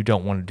when you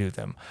don't want to do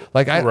them.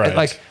 Like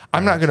Right.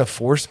 I'm not going to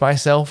force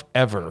myself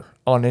ever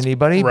on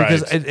anybody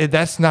because Right.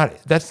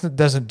 that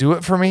doesn't do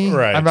it for me.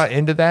 Right. I'm not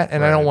into that,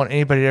 and I don't want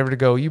anybody ever to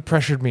go, you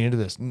pressured me into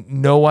this.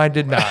 No, I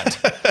did not.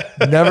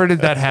 Never did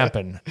that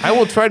happen. I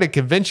will try to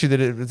convince you that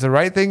it's the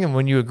right thing, and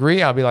when you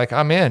agree, I'll be like,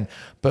 I'm in.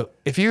 But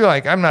if you're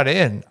like, I'm not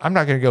in, I'm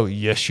not going to go,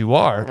 yes, you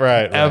are.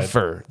 Right.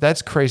 Ever.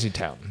 That's crazy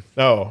town.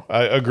 No,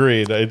 I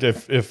agreed.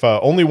 If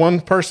only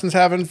one person's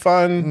having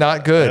fun,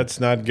 Not good. That's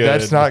not good.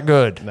 That's not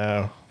good.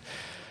 No.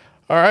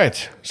 All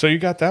right. So you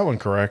got that one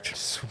correct.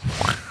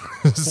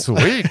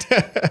 Sweet.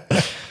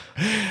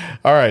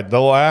 All right.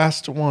 The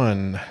last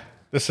one.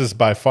 This is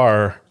by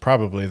far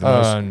probably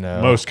the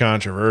most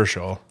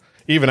controversial,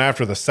 even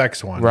after the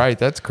sex one. Right.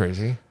 That's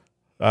crazy.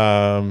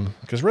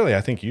 Because really, I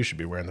think you should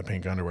be wearing the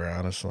pink underwear,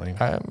 honestly.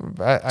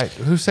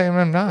 Who's saying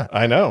I'm not?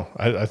 I know.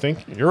 I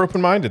think you're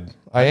open-minded.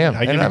 I am.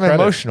 give And you I'm credit.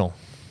 emotional.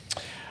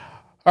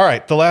 All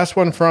right. The last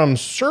one from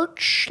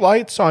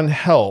Searchlights on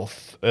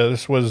Health.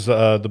 This was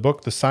the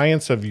book, The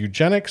Science of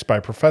Eugenics by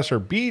Professor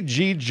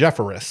B.G.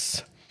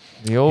 Jeffress.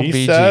 The old He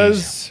BG.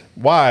 says,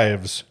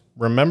 wives,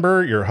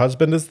 remember your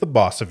husband is the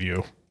boss of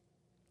you.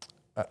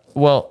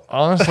 Well,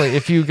 honestly,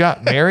 if you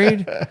got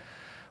married,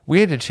 we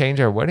had to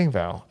change our wedding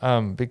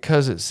vow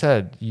because it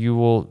said you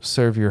will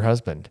serve your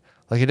husband.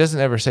 Like it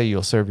doesn't ever say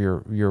you'll serve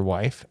your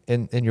wife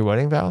in your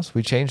wedding vows.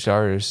 We changed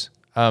ours.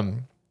 I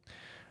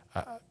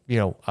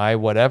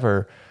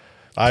whatever.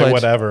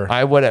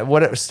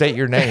 Whatever. State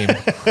your name.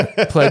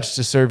 Pledge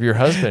to serve your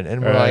husband,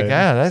 and we're like,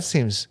 that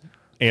seems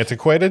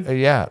Antiquated?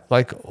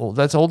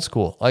 that's old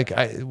school. Like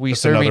we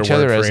serve another each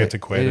other word for as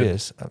antiquated. it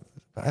is.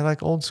 I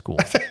like old school.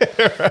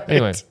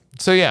 Anyway,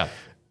 so yeah,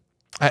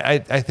 I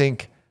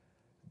think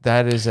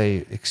that is a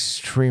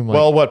extremely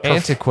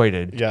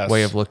antiquated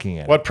way of looking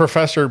at it. What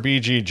Professor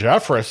B.G.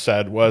 Jeffress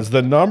said was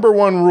the number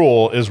one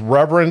rule is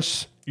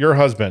reverence your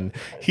husband.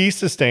 He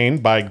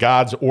sustained by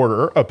God's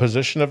order a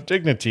position of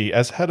dignity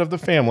as head of the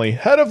family,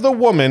 head of the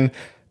woman.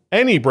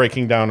 Any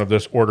breaking down of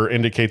this order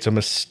indicates a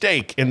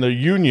mistake in the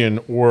union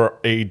or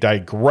a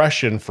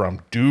digression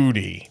from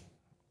duty.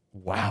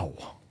 Wow.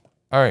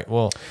 All right.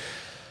 Well,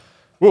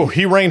 Ooh,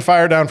 he rained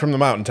fire down from the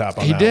mountaintop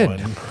on he that did.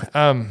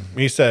 one.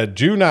 He said,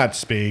 do not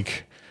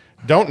speak,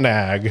 don't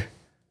nag,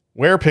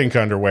 wear pink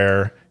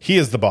underwear. He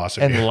is the boss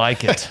of you. And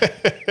like it.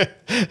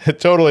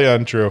 Totally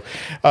untrue.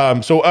 I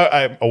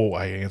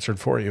answered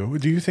for you.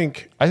 Do you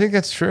think... I think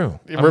that's true.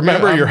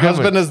 Remember, your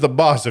husband is the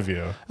boss of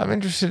you. I'm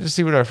interested to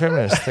see what our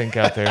feminists think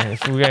out there.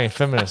 If we got any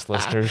feminist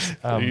listeners.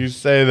 You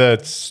say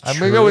that's I'm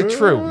true? going to go with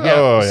true. Yeah.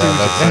 Oh, yeah,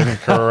 that's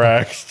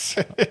incorrect.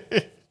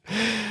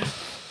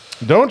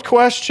 Don't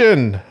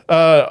question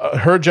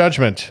her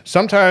judgment.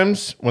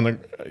 Sometimes when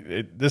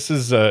this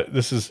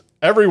is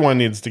everyone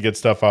needs to get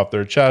stuff off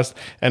their chest,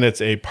 and it's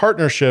a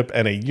partnership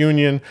and a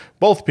union.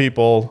 Both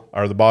people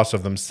are the boss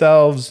of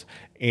themselves,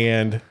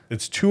 and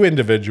it's two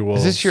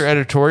individuals. Is this your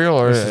editorial,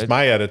 or this is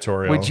my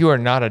editorial? Which you are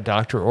not a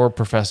doctor or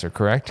professor,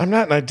 correct? I'm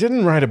not, and I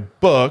didn't write a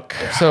book.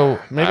 So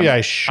maybe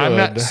I should. I'm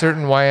not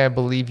certain why I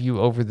believe you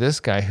over this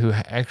guy who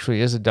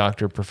actually is a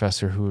doctor or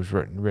professor who has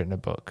written a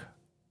book.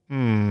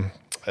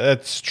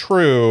 That's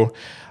true.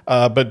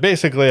 But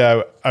basically,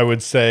 I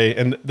would say,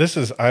 and this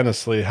is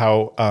honestly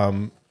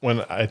how,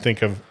 when I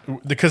think of,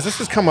 because this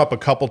has come up a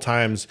couple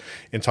times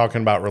in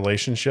talking about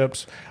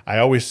relationships, I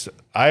always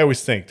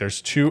think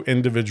there's two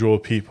individual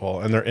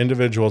people, and they're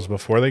individuals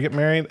before they get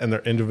married, and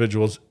they're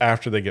individuals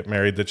after they get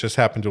married that just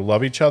happen to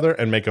love each other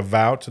and make a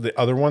vow to the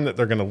other one that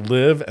they're going to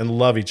live and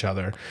love each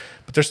other.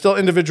 But they're still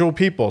individual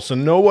people. So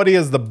nobody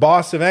is the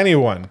boss of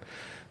anyone.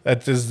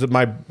 That is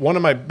one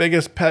of my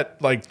biggest pet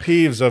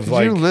peeves of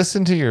Did you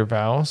listen to your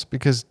vows?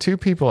 Because two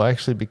people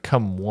actually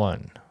become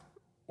one.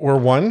 Or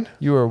one?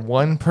 You are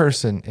one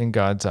person in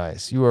God's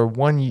eyes. You are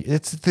one.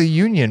 It's the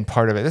union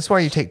part of it. That's why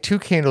you take two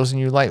candles and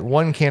you light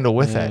one candle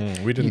with it.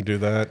 We didn't do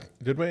that,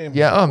 did we?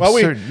 Yeah.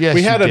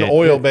 We had an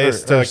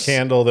oil-based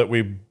candle that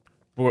we.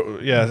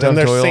 Yeah, and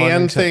there's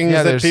sand things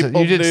that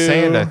people do. You did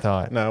sand, I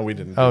thought. No, we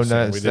didn't. Oh,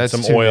 no, no, we did that's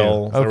some too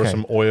oil. new. There were Okay.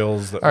 some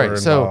oils that All right, were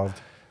so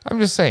involved. I'm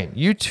just saying,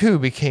 you two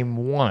became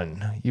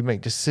one. You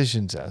make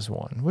decisions as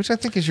one, which I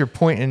think is your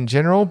point in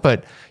general,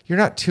 but you're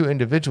not two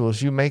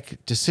individuals. You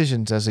make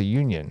decisions as a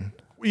union.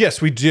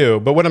 Yes, we do.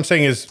 But what I'm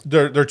saying is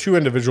they're two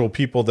individual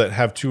people that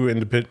have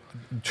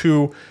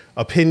two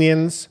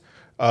opinions,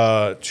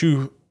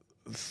 two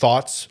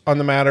thoughts on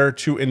the matter,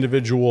 two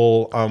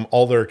individual,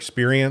 all their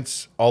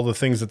experience, all the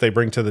things that they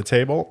bring to the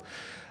table.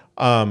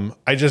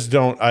 I just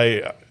don't,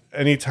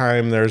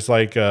 anytime there's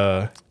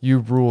you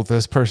rule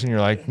this person, you're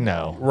like,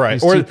 no,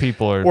 right. These two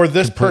people are or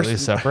this completely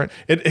person, separate.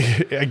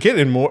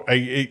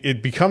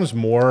 It becomes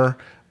more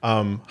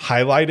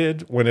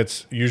highlighted when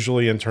it's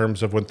usually in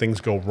terms of when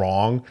things go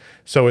wrong.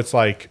 So it's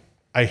like,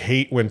 I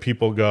hate when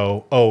people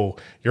go, oh,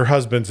 your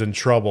husband's in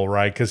trouble,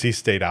 right? Because he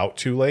stayed out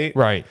too late.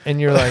 Right. And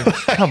you're like,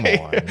 come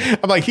on.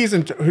 I'm like, he's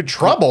in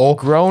trouble. He's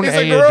a grown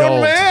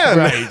adult. man.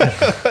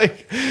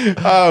 Right.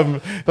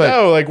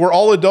 No, we're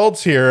all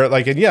adults here.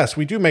 And yes,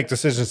 we do make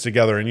decisions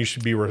together, and you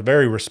should be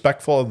very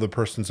respectful of the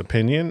person's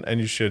opinion, and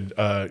you should,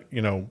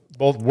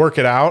 both work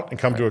it out and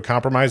come to a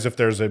compromise if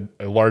there's a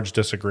large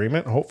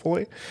disagreement,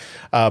 hopefully.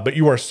 But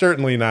you are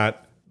certainly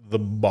not the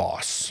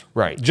boss.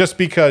 Right. Just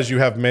because you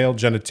have male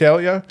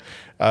genitalia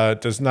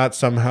does not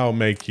somehow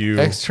make you...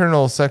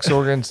 External sex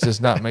organs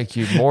does not make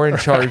you more in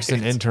charge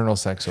than internal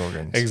sex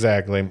organs.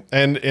 Exactly.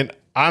 And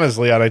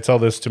honestly, and I tell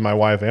this to my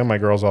wife and my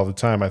girls all the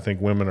time, I think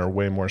women are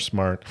way more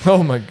smart.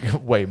 Oh my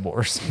God, way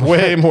more smart.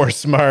 Way more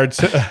smart.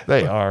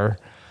 They are.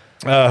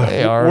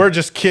 We're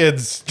just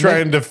kids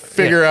trying to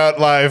figure out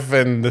life,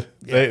 and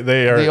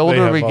they are. The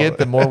older we get,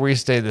 the more we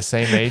stay the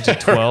same age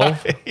at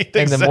 12, Right,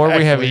 and the more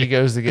we have exactly.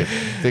 egos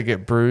that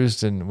get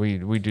bruised, and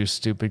we do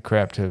stupid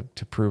crap to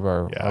prove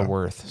our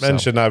worth. Men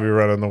So, should not be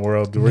running the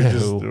world.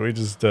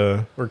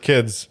 We're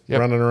kids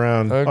running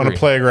around on a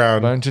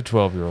playground. bunch of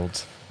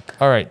 12-year-olds.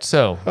 All right,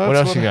 so what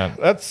else you got?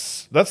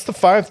 That's the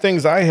 5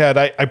 things I had.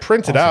 I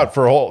printed out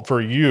for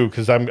you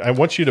because I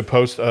want you to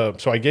post.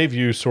 So I gave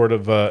you sort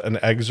of an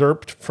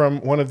excerpt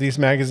from one of these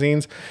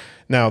magazines.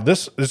 Now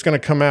this is going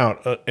to come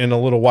out in a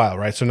little while,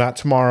 right? So not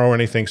tomorrow or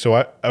anything. So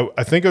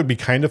I think it would be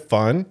kind of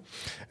fun,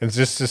 and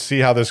just to see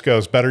how this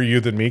goes. Better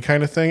you than me,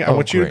 kind of thing. I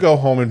want you to great. go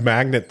home and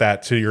magnet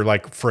that to your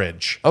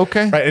fridge.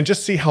 Okay. Right, and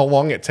just see how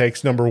long it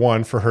takes. Number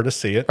one, for her to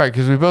see it. Right,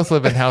 because we both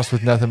live in a house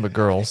with nothing but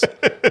girls.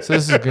 So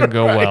this is going to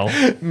go well.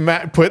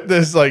 Matt put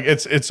this like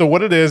it's so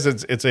what it is.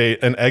 It's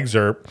an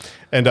excerpt,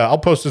 and I'll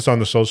post this on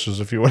the socials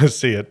if you want to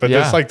see it. But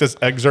Yeah. it's like this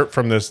excerpt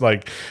from this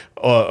like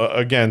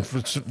again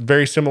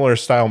very similar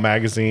style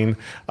magazine,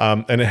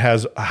 and it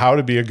has how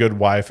to be a good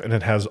wife, and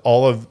it has a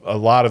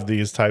lot of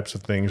these types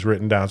of things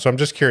written down. So I'm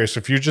just curious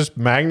if you just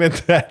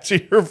magnet that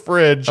to your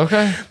fridge,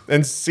 Okay.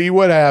 and see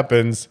what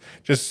happens.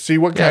 Just see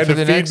what kind for of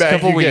the next feedback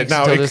couple you get. weeks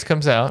Now until this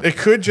comes out. it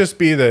could just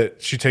be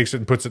that she takes it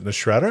and puts it in the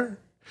shredder.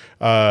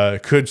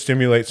 Could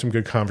stimulate some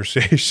good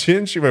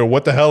conversation. She went,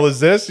 "What the hell is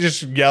this?"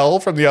 Just yell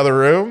from the other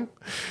room.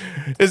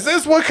 Is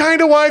this what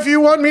kind of wife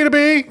you want me to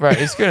be? Right.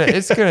 It's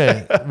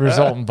gonna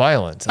result in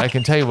violence. I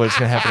can tell you what's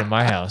gonna happen in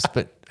my house,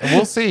 but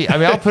we'll see. I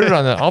mean, I'll put it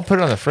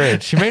on the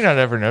fridge. She may not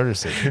ever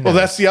notice it. Who Well,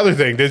 knows? that's the other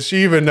thing. Did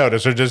she even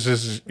notice, or just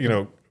this,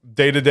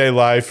 day-to-day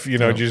life?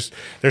 Just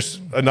there's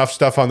enough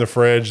stuff on the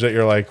fridge that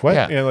you're like, what?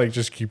 Yeah. Like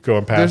just keep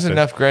going past There's it.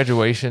 enough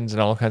graduations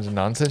and all kinds of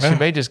nonsense. She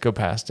may just go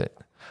past it.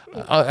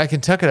 I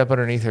can tuck it up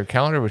underneath her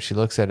calendar, which she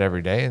looks at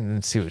every day, and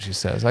then see what she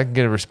says. I can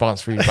get a response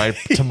for you by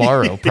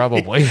tomorrow,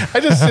 probably. I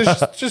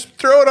just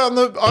throw it on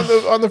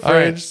the fridge,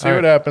 right, see all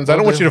what right. happens. I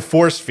don't Will want do. you to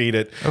force feed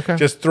it. Okay.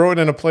 Just throw it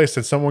in a place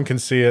that someone can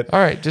see it. All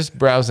right, just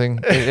browsing.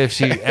 If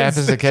she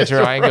happens to catch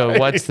her eye and go,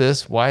 "What's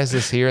this? Why is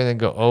this here?" and then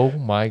go, "Oh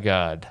my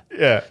god."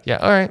 Yeah. Yeah.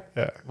 All right.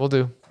 Yeah. We'll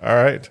do. All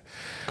right.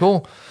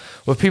 Cool.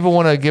 Well, if people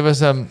want to give us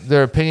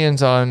their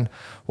opinions on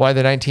why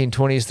the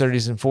 1920s,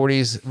 30s, and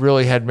 40s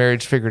really had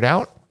marriage figured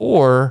out,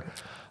 or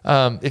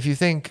if you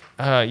think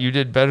you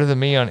did better than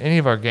me on any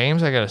of our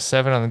games, I got a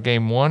 7 on the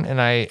game 1,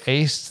 and I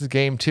aced the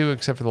game 2,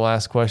 except for the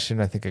last question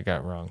I think I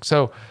got wrong.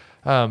 So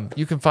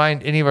you can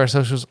find any of our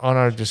socials on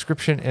our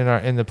description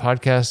in the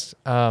podcast.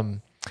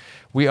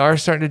 We are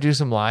starting to do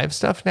some live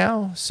stuff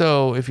now.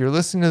 So if you're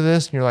listening to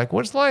this and you're like,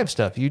 what's live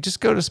stuff? You just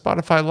go to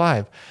Spotify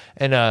Live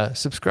and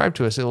subscribe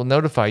to us. It will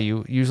notify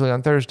you usually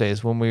on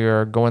Thursdays when we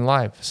are going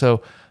live.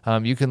 So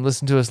you can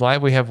listen to us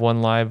live. We have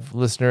one live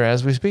listener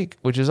as we speak,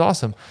 which is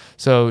awesome.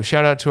 So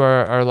shout out to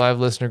our live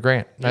listener,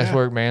 Grant. Nice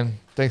work, man.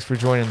 Thanks for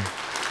joining.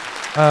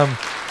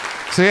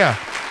 So yeah,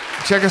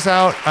 check us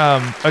out.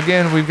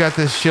 Again, we've got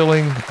this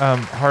Schilling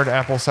hard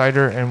apple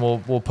cider, and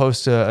we'll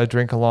post a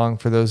drink along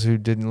for those who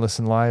didn't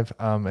listen live,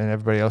 and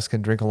everybody else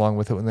can drink along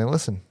with it when they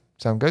listen.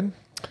 Sound good?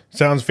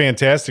 Sounds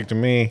fantastic to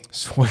me.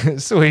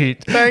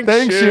 Sweet.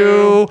 Thanks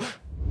you.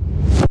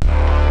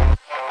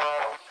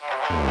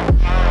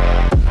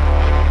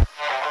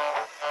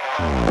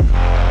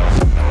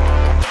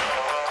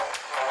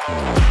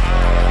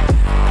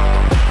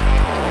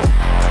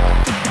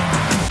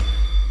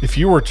 If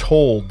you were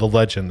told the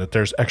legend that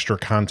there's extra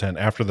content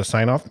after the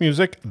sign-off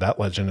music, that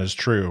legend is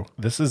true.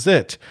 This is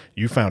it.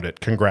 You found it.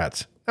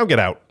 Congrats. Now get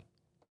out.